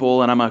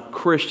people, and I'm a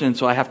Christian,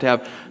 so I have to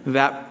have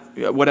that,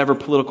 whatever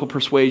political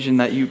persuasion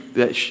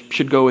that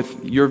should go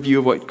with your view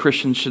of what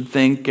Christians should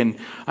think, and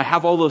I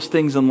have all those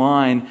things in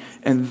line,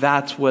 and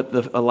that's what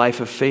a life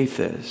of faith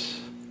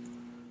is.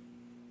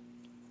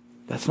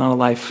 That's not a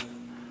life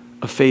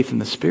of faith in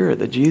the Spirit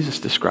that Jesus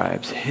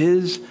describes.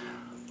 His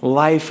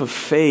life of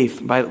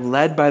faith,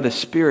 led by the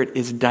Spirit,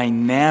 is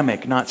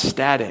dynamic, not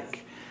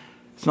static.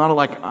 It's not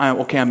like,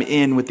 I'm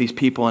in with these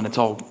people, and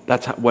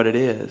that's what it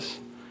is.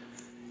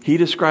 He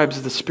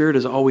describes the Spirit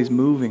as always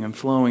moving and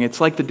flowing.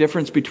 It's like the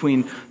difference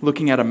between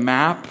looking at a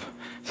map,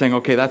 saying,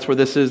 okay, that's where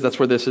this is,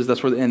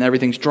 and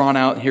everything's drawn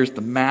out, and here's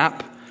the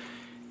map,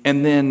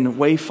 and then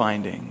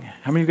wayfinding.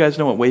 How many of you guys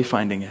know what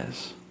wayfinding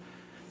is?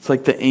 It's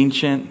like the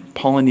ancient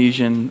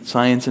Polynesian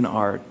science and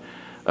art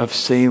of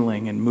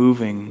sailing and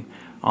moving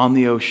on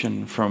the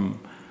ocean from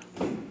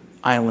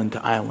island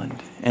to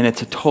island. And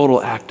it's a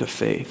total act of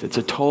faith. It's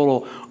a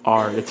total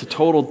art. It's a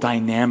total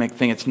dynamic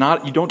thing. It's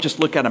not, you don't just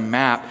look at a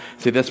map,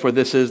 say that's where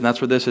this is and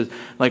that's where this is.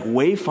 Like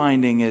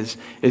wayfinding is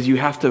you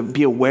have to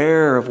be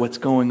aware of what's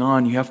going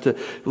on. You have to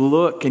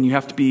look, and you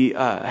have to be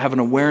have an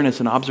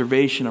awareness, an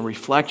observation, a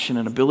reflection,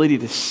 an ability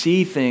to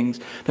see things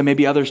that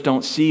maybe others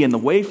don't see. And the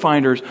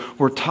wayfinders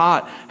were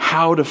taught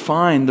how to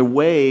find the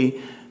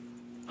way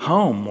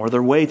home or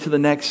their way to the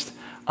next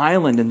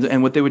island,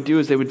 and what they would do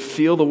is they would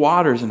feel the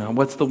waters and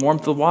what's the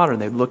warmth of the water,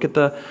 and they'd look at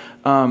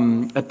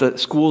the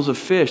schools of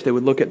fish. They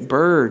would look at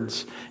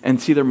birds and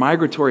see their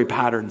migratory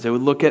patterns. They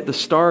would look at the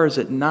stars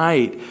at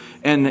night,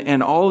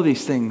 and all of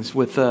these things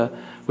with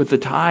the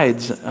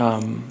tides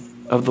and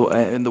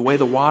the way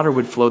the water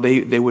would flow.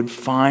 They would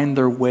find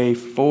their way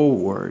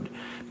forward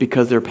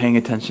because they're paying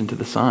attention to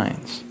the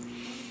signs.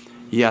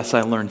 Yes,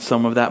 I learned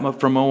some of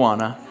that from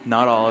Moana,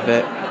 not all of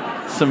it.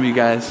 Some of you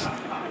guys.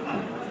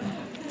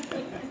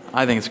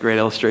 I think it's a great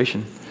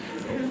illustration.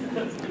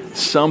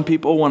 Some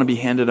people want to be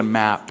handed a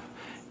map,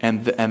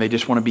 and they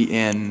just want to be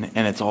in,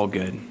 and it's all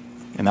good.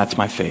 And that's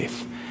my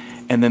faith.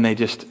 And then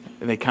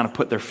they kind of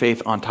put their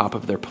faith on top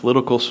of their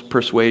political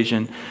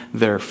persuasion,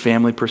 their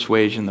family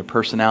persuasion, their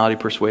personality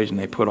persuasion.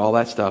 They put all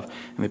that stuff,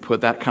 and they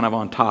put that kind of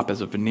on top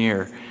as a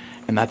veneer.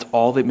 And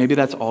maybe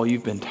that's all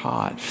you've been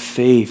taught.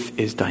 Faith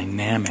is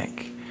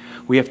dynamic.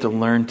 We have to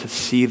learn to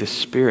see the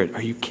Spirit.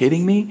 Are you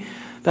kidding me?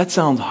 That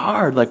sounds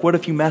hard. Like, what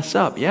if you mess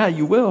up? Yeah,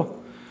 you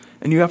will.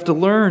 And you have to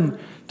learn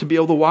to be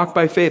able to walk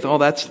by faith. Oh,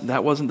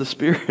 that wasn't the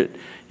Spirit.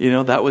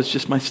 That was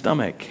just my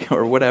stomach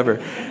or whatever.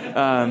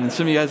 And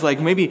some of you guys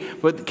like, maybe,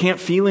 but can't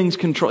feelings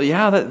control?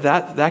 Yeah,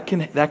 that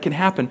can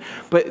happen.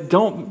 But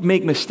don't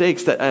make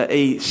mistakes that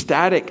a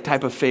static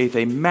type of faith,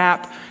 a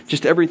map,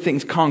 just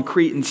everything's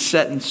concrete and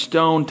set in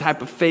stone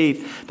type of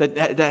faith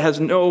that has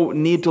no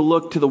need to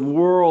look to the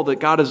world, that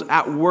God is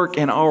at work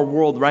in our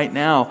world right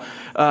now.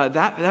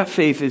 That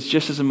faith is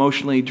just as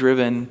emotionally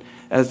driven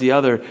as the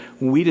other.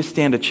 We just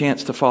stand a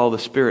chance to follow the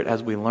Spirit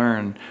as we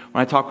learn.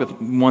 When I talk with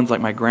ones like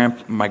my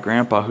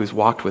grandpa who's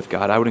walked with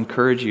God, I would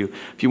encourage you,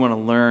 if you want to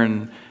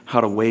learn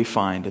how to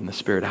wayfind in the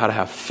Spirit, how to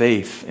have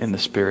faith in the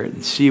Spirit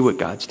and see what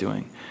God's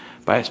doing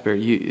by His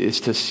Spirit, is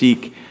to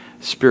seek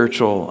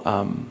spiritual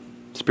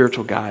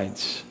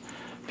guides,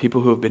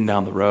 people who have been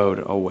down the road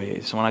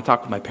always. So when I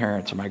talk with my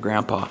parents or my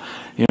grandpa,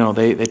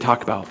 they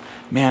talk about,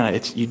 man,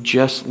 you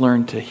just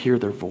learn to hear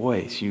their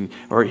voice,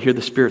 or hear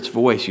the Spirit's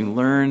voice. You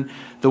learn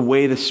the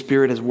way the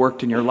Spirit has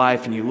worked in your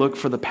life, and you look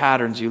for the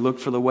patterns, you look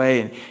for the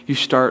way, and you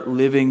start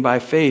living by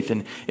faith.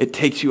 And it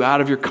takes you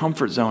out of your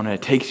comfort zone, and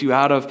it takes you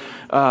out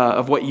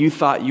of what you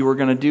thought you were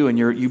going to do, and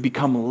you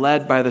become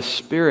led by the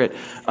Spirit.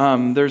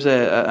 There's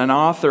an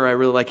author I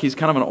really like. He's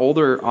kind of an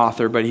older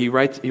author, but he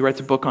writes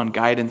a book on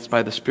guidance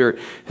by the Spirit.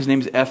 His name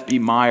is F.B.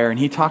 Meyer, and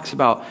he talks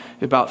about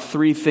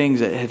three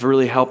things that have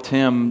really helped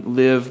him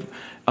live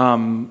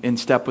in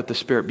step with the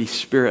Spirit, be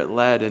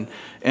Spirit-led.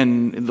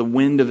 And the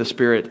wind of the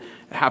Spirit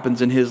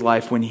happens in his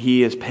life when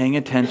he is paying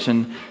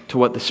attention to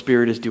what the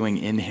Spirit is doing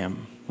in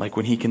him. Like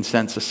when he can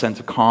sense a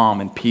sense of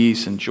calm and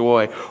peace and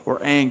joy or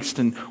angst,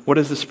 and what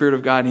is the Spirit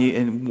of God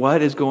and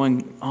what is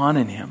going on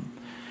in him.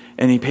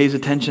 And he pays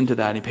attention to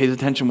that. He pays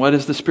attention, what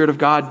is the Spirit of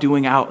God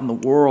doing out in the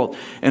world?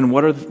 And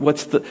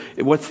what's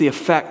the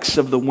effects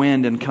of the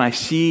wind? And can I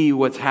see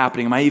what's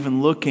happening? Am I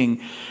even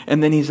looking?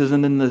 And then he says,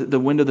 and then the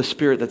wind of the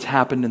Spirit that's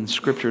happened in the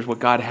Scriptures, what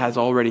God has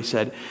already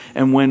said.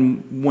 And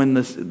when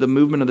the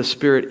movement of the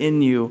Spirit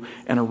in you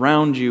and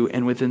around you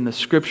and within the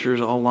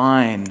Scriptures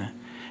align,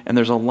 and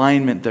there's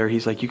alignment there,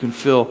 he's like, you can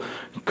feel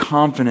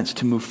confidence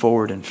to move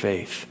forward in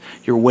faith.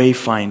 You're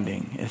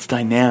wayfinding. It's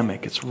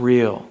dynamic. It's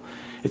real.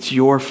 It's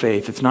your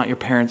faith. It's not your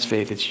parents'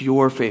 faith. It's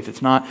your faith.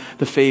 It's not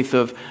the faith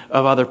of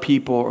other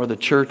people or the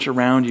church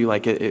around you.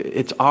 Like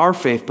it's our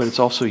faith, but it's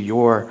also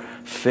your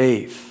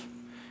faith.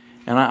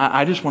 And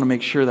I just want to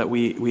make sure that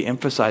we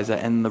emphasize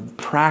that. And the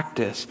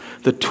practice,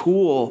 the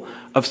tool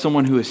of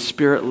someone who is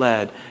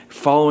Spirit-led,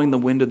 following the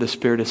wind of the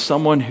Spirit, is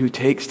someone who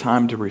takes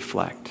time to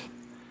reflect.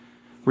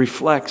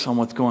 Reflects on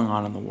what's going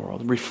on in the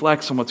world,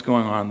 reflects on what's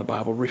going on in the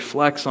Bible,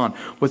 reflects on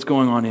what's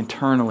going on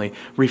internally.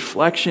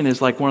 Reflection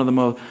is like one of the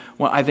most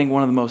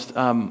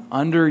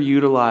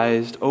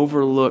underutilized,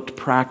 overlooked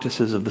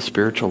practices of the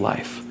spiritual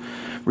life.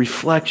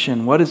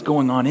 Reflection, what is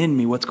going on in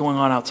me, what's going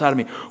on outside of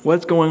me,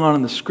 what's going on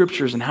in the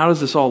Scriptures, and how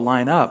does this all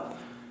line up?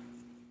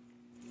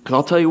 Because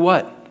I'll tell you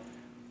what,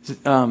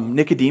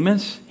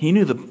 Nicodemus, he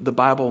knew the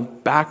Bible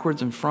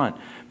backwards and front,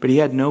 but he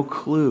had no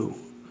clue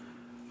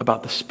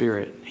about the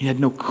Spirit. He had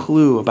no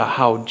clue about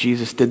how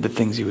Jesus did the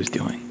things he was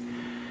doing,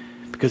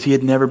 because he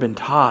had never been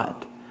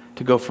taught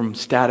to go from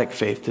static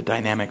faith to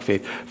dynamic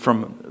faith,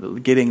 from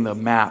getting the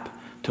map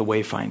to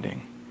wayfinding.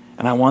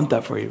 And I want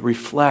that for you.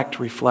 Reflect,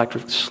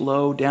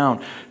 slow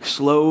down,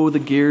 slow the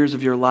gears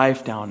of your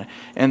life down.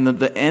 And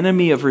the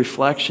enemy of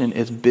reflection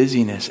is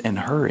busyness and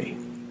hurry.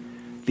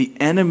 The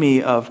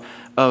enemy of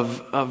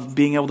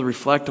being able to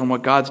reflect on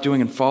what God's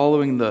doing and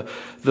following the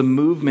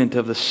movement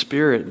of the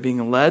Spirit,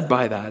 being led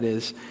by that,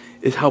 is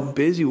how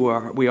busy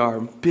we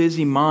are,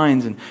 busy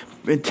minds and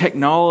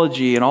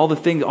technology and all the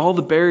things, all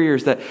the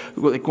barriers that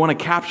want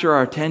to capture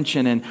our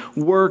attention, and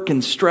work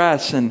and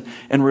stress and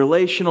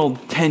relational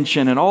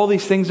tension and all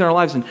these things in our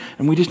lives. And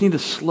we just need to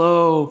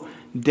slow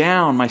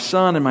down. My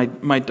son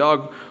and my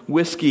dog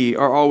Whiskey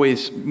are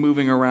always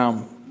moving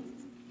around.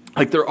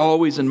 Like they're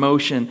always in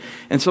motion,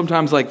 and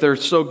sometimes like they're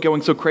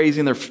going so crazy,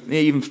 and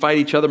they even fight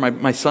each other.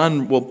 My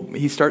son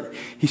he's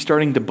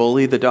starting to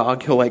bully the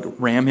dog. He'll like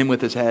ram him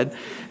with his head,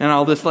 and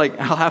I'll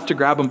have to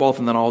grab them both,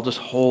 and then I'll just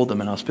hold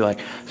them, and I'll just be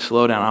like,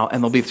 slow down,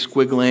 and they'll be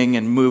squiggling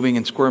and moving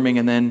and squirming,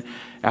 and then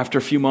after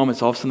a few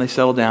moments, all of a sudden they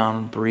settle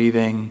down,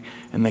 breathing,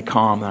 and they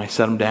calm. And I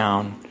set them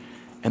down,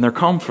 and they're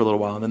calm for a little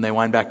while, and then they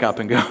wind back up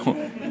and go.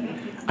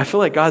 I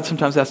feel like God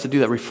sometimes has to do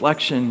that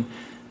reflection.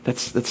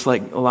 That's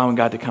like allowing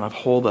God to kind of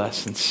hold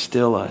us and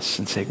still us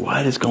and say,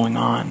 what is going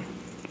on?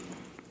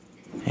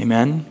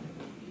 Amen?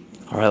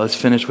 All right, let's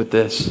finish with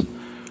this.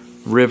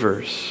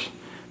 Rivers,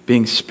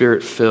 being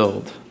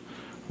Spirit-filled.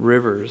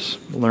 Rivers,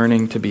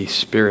 learning to be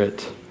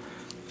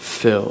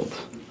Spirit-filled.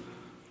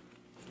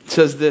 It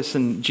says this,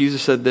 and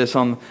Jesus said this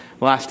on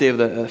the last day of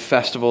the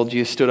festival.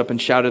 Jesus stood up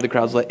and shouted to the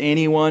crowds, let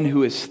anyone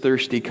who is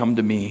thirsty come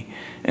to me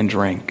and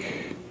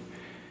drink.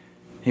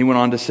 He went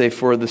on to say,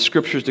 for the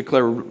scriptures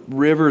declare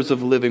rivers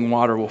of living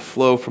water will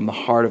flow from the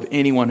heart of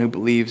anyone who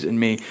believes in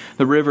me.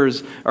 The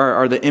rivers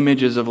are the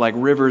images of like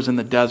rivers in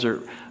the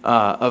desert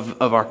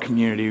of our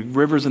community,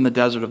 rivers in the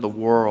desert of the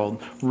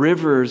world,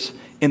 rivers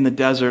in the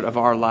desert of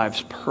our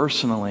lives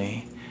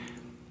personally.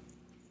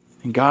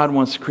 And God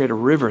wants to create a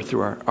river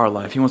through our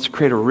life. He wants to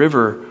create a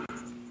river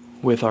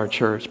with our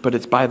church, but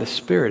it's by the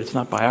Spirit. It's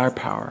not by our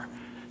power.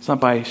 It's not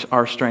by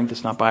our strength.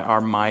 It's not by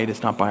our might.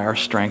 It's not by our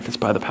strength. It's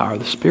by the power of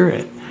the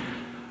Spirit.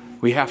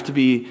 We have to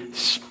be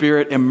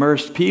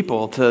Spirit-immersed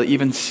people to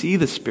even see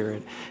the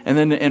Spirit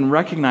and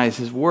recognize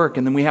His work.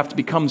 And then we have to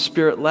become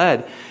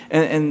Spirit-led.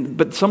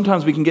 But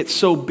sometimes we can get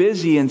so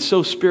busy and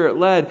so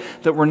Spirit-led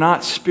that we're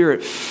not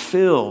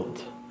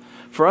Spirit-filled.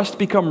 For us to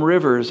become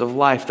rivers of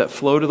life that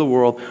flow to the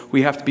world,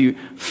 we have to be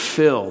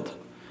filled.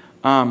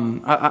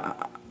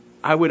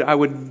 I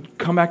would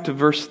come back to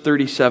verse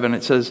 37.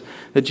 It says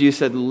that Jesus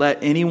said, let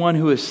anyone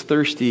who is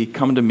thirsty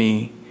come to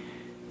me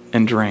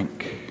and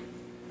drink.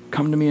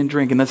 Come to me and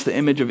drink. And that's the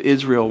image of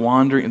Israel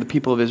wandering, the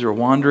people of Israel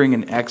wandering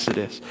in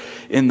Exodus,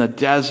 in the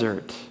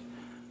desert,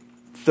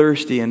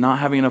 thirsty and not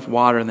having enough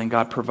water, and then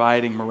God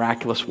providing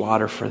miraculous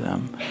water for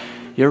them.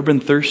 You ever been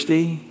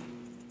thirsty?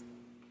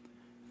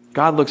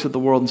 God looks at the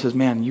world and says,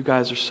 man, you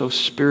guys are so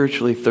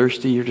spiritually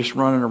thirsty. You're just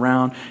running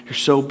around. You're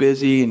so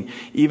busy. And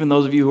even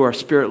those of you who are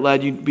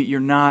Spirit-led, you're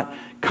not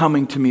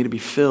coming to me to be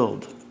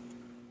filled.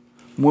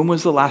 When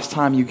was the last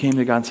time you came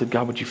to God and said,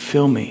 God, would you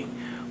fill me?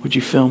 Would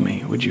you fill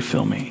me? Would you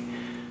fill me?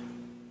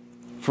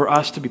 For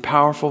us to be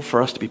powerful,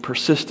 for us to be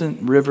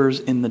persistent rivers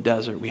in the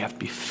desert, we have to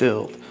be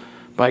filled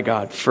by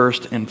God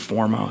first and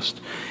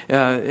foremost.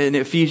 In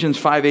Ephesians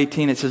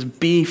 5:18, it says,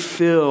 be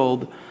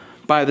filled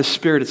by the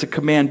Spirit. It's a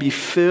command, be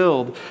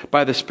filled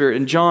by the Spirit.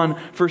 In 1 John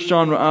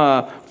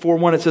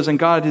 4:1, it says, and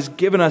God has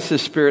given us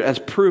His Spirit as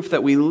proof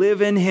that we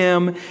live in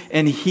Him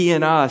and He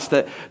in us,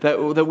 that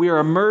we are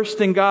immersed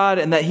in God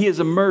and that He is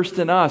immersed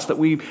in us, that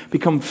we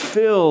become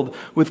filled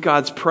with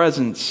God's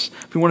presence.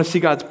 If we want to see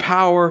God's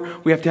power,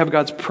 we have to have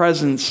God's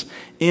presence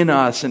in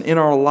us and in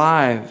our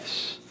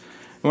lives.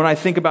 And when I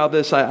think about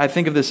this, I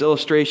think of this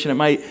illustration. It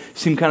might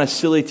seem kind of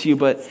silly to you,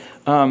 but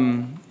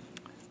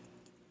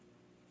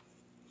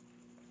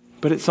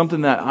it's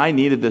something that I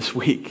needed this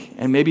week,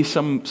 and maybe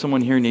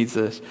someone here needs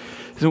this.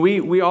 So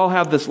we all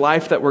have this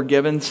life that we're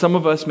given. Some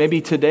of us,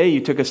 maybe today you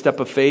took a step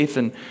of faith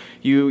and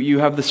you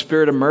have the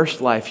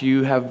Spirit-immersed life.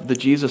 You have the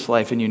Jesus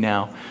life in you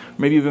now.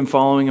 Maybe you've been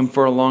following Him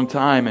for a long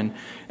time,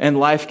 and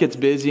life gets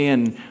busy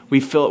and we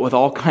fill it with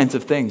all kinds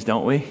of things,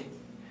 don't we?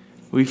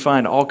 We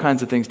find all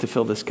kinds of things to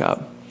fill this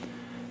cup,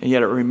 and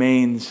yet it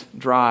remains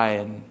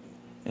dry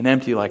and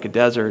empty like a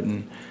desert.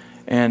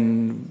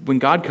 And when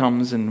God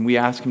comes and we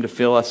ask Him to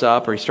fill us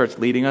up, or He starts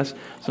leading us,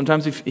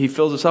 sometimes He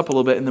fills us up a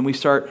little bit, and then we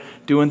start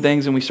doing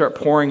things and we start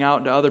pouring out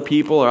into other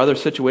people or other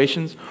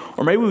situations.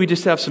 Or maybe we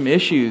just have some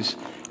issues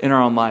in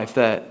our own life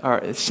that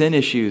are sin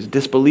issues,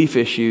 disbelief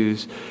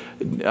issues,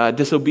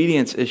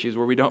 disobedience issues,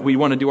 where we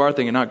want to do our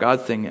thing and not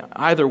God's thing.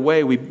 Either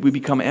way, we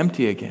become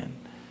empty again.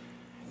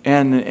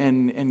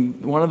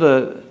 And one of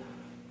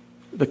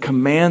the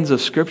commands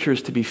of Scripture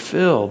is to be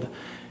filled.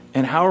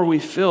 And how are we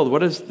filled? What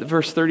does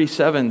verse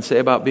 37 say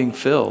about being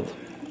filled?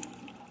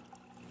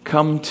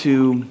 Come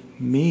to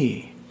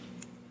me,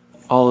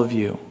 all of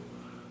you.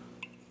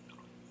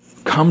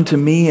 Come to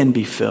me and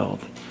be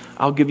filled.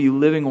 I'll give you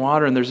living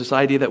water. And there's this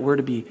idea that we're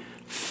to be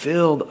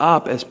filled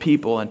up as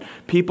people. And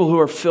people who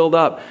are filled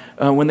up,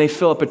 when they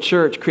fill up a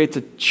church, creates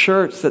a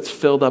church that's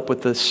filled up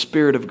with the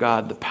Spirit of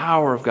God, the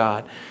power of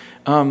God.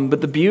 But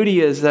the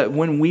beauty is that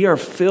when we are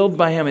filled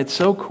by Him, it's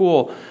so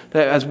cool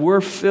that as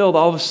we're filled,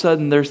 all of a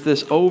sudden there's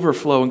this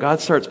overflow and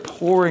God starts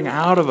pouring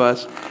out of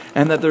us,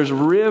 and that there's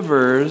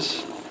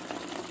rivers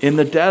in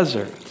the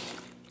desert.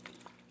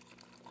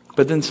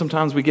 But then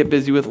sometimes we get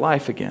busy with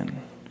life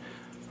again.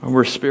 Or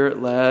we're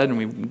Spirit-led and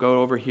we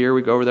go over here,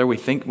 we go over there, we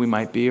think we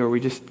might be, or we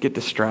just get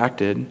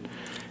distracted.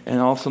 And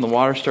all of a sudden the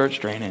water starts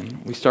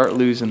draining. We start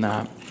losing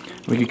that.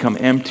 We become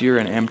emptier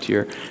and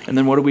emptier. And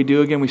then what do we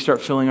do again? We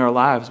start filling our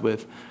lives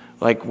with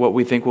like what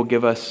we think will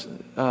give us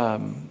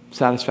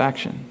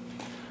satisfaction,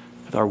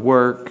 with our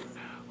work,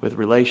 with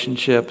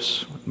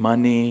relationships, with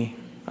money.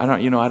 I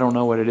don't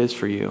know what it is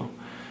for you.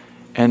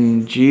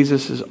 And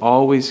Jesus is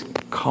always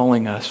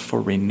calling us for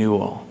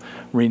renewal.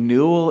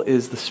 Renewal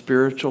is the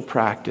spiritual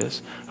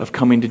practice of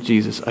coming to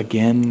Jesus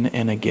again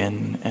and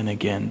again and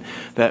again.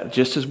 That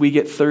just as we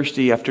get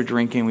thirsty after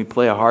drinking, we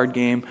play a hard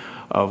game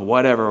of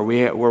whatever.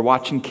 We're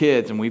watching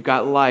kids and we've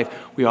got life.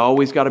 We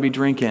always got to be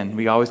drinking.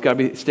 We always got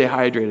to stay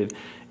hydrated.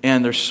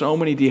 And there's so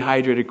many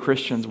dehydrated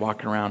Christians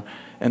walking around.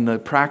 And the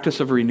practice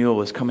of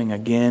renewal is coming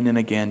again and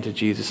again to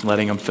Jesus and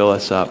letting Him fill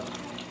us up.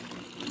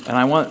 And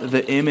I want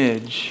the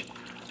image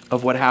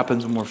of what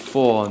happens when we're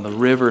full and the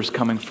rivers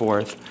coming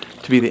forth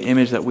to be the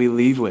image that we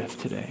leave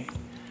with today.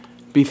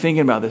 Be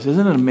thinking about this.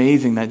 Isn't it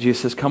amazing that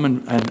Jesus says, come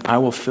and I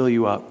will fill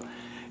you up.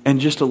 And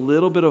just a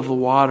little bit of the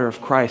water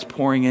of Christ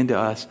pouring into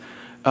us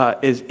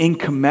is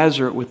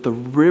incommensurate with the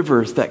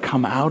rivers that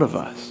come out of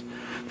us.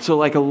 So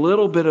like a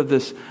little bit of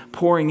this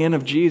pouring in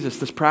of Jesus,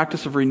 this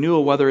practice of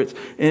renewal, whether it's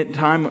in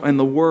time in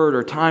the Word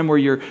or time where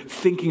you're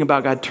thinking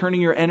about God,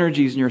 turning your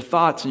energies and your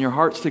thoughts and your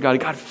hearts to God.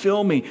 God,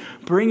 fill me.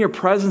 Bring your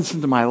presence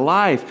into my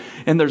life.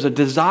 And there's a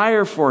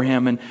desire for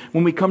Him. And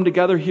when we come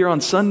together here on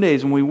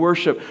Sundays, when we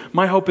worship,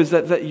 my hope is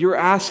that you're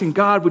asking,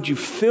 God, would you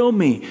fill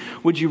me?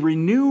 Would you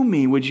renew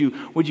me? Would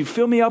you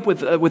fill me up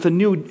with a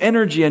new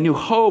energy, a new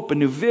hope, a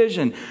new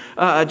vision,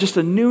 just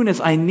a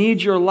newness? I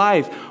need your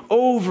life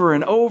over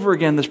and over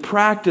again, this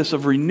practice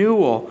of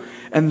renewal.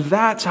 And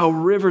that's how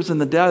rivers in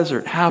the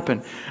desert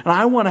happen. And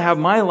I want to have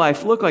my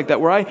life look like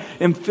that, where I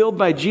am filled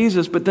by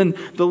Jesus, but then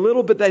the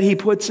little bit that He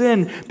puts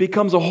in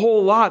becomes a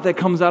whole lot that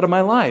comes out of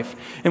my life.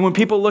 And when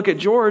people look at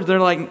George, they're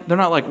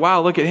not like,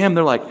 wow, look at him.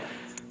 They're like,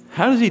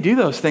 how does he do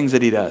those things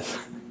that he does?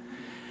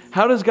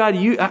 How does God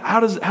use,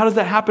 how does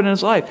that happen in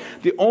his life?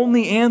 The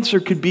only answer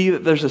could be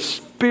that there's a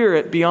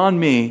Spirit beyond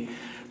me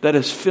that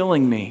is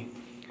filling me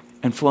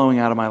and flowing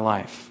out of my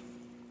life.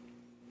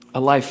 A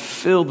life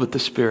filled with the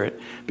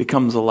Spirit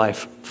becomes a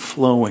life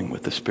flowing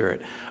with the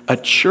Spirit. A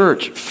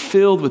church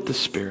filled with the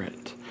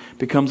Spirit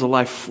becomes a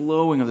life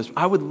flowing of this.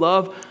 I would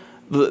love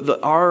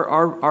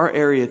our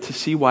area to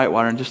see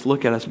Whitewater and just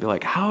look at us and be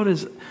like, how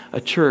does a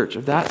church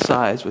of that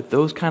size with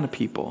those kind of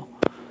people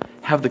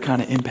have the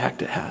kind of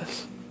impact it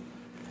has?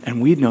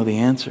 And we'd know the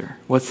answer.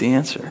 What's the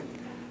answer?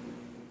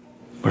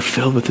 We're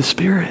filled with the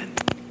Spirit.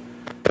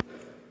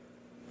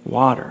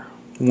 Water,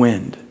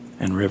 wind,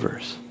 and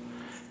rivers.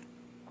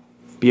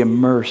 Be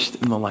immersed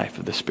in the life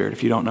of the Spirit.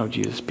 If you don't know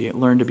Jesus,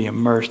 learn to be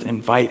immersed.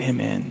 Invite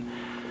Him in.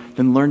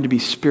 Then learn to be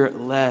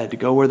Spirit-led.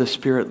 Go where the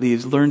Spirit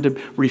leads. Learn to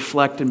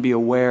reflect and be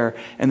aware.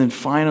 And then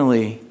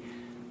finally,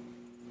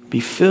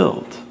 be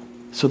filled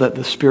so that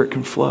the Spirit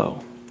can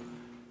flow.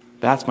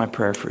 That's my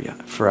prayer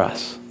for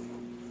us.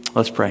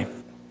 Let's pray.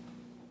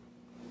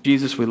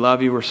 Jesus, we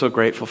love you. We're so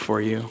grateful for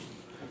you.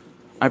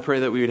 I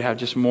pray that we would have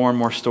just more and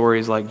more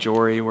stories like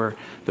Jory, where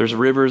there's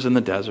rivers in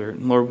the desert.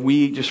 And Lord,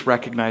 we just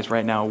recognize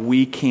right now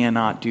we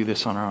cannot do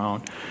this on our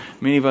own.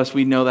 Many of us,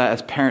 we know that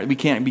as parents, we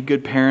can't be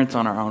good parents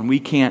on our own. We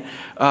can't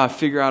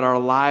figure out our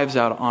lives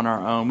out on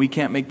our own. We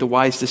can't make the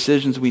wise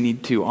decisions we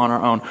need to on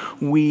our own.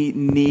 We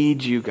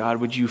need you, God.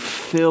 Would you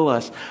fill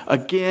us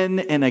again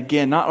and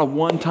again, not a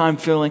one-time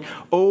filling,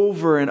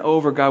 over and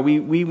over, God.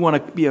 We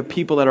want to be a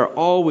people that are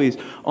always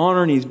on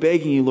our knees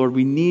begging you, Lord.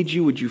 We need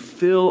you. Would you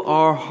fill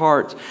our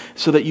hearts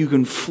so that you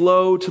can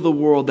flow to the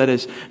world that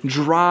is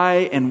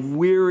dry and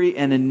weary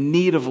and in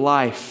need of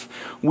life?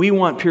 We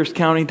want Pierce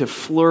County to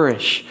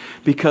flourish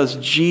because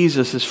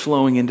Jesus is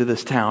flowing into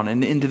this town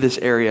and into this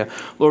area.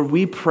 Lord,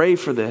 we pray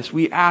for this.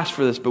 We ask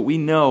for this, but we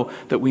know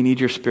that we need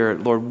your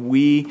Spirit. Lord,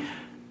 we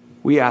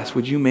ask,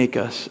 would you make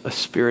us a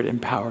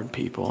Spirit-empowered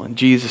people? In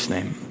Jesus'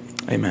 name,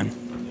 amen.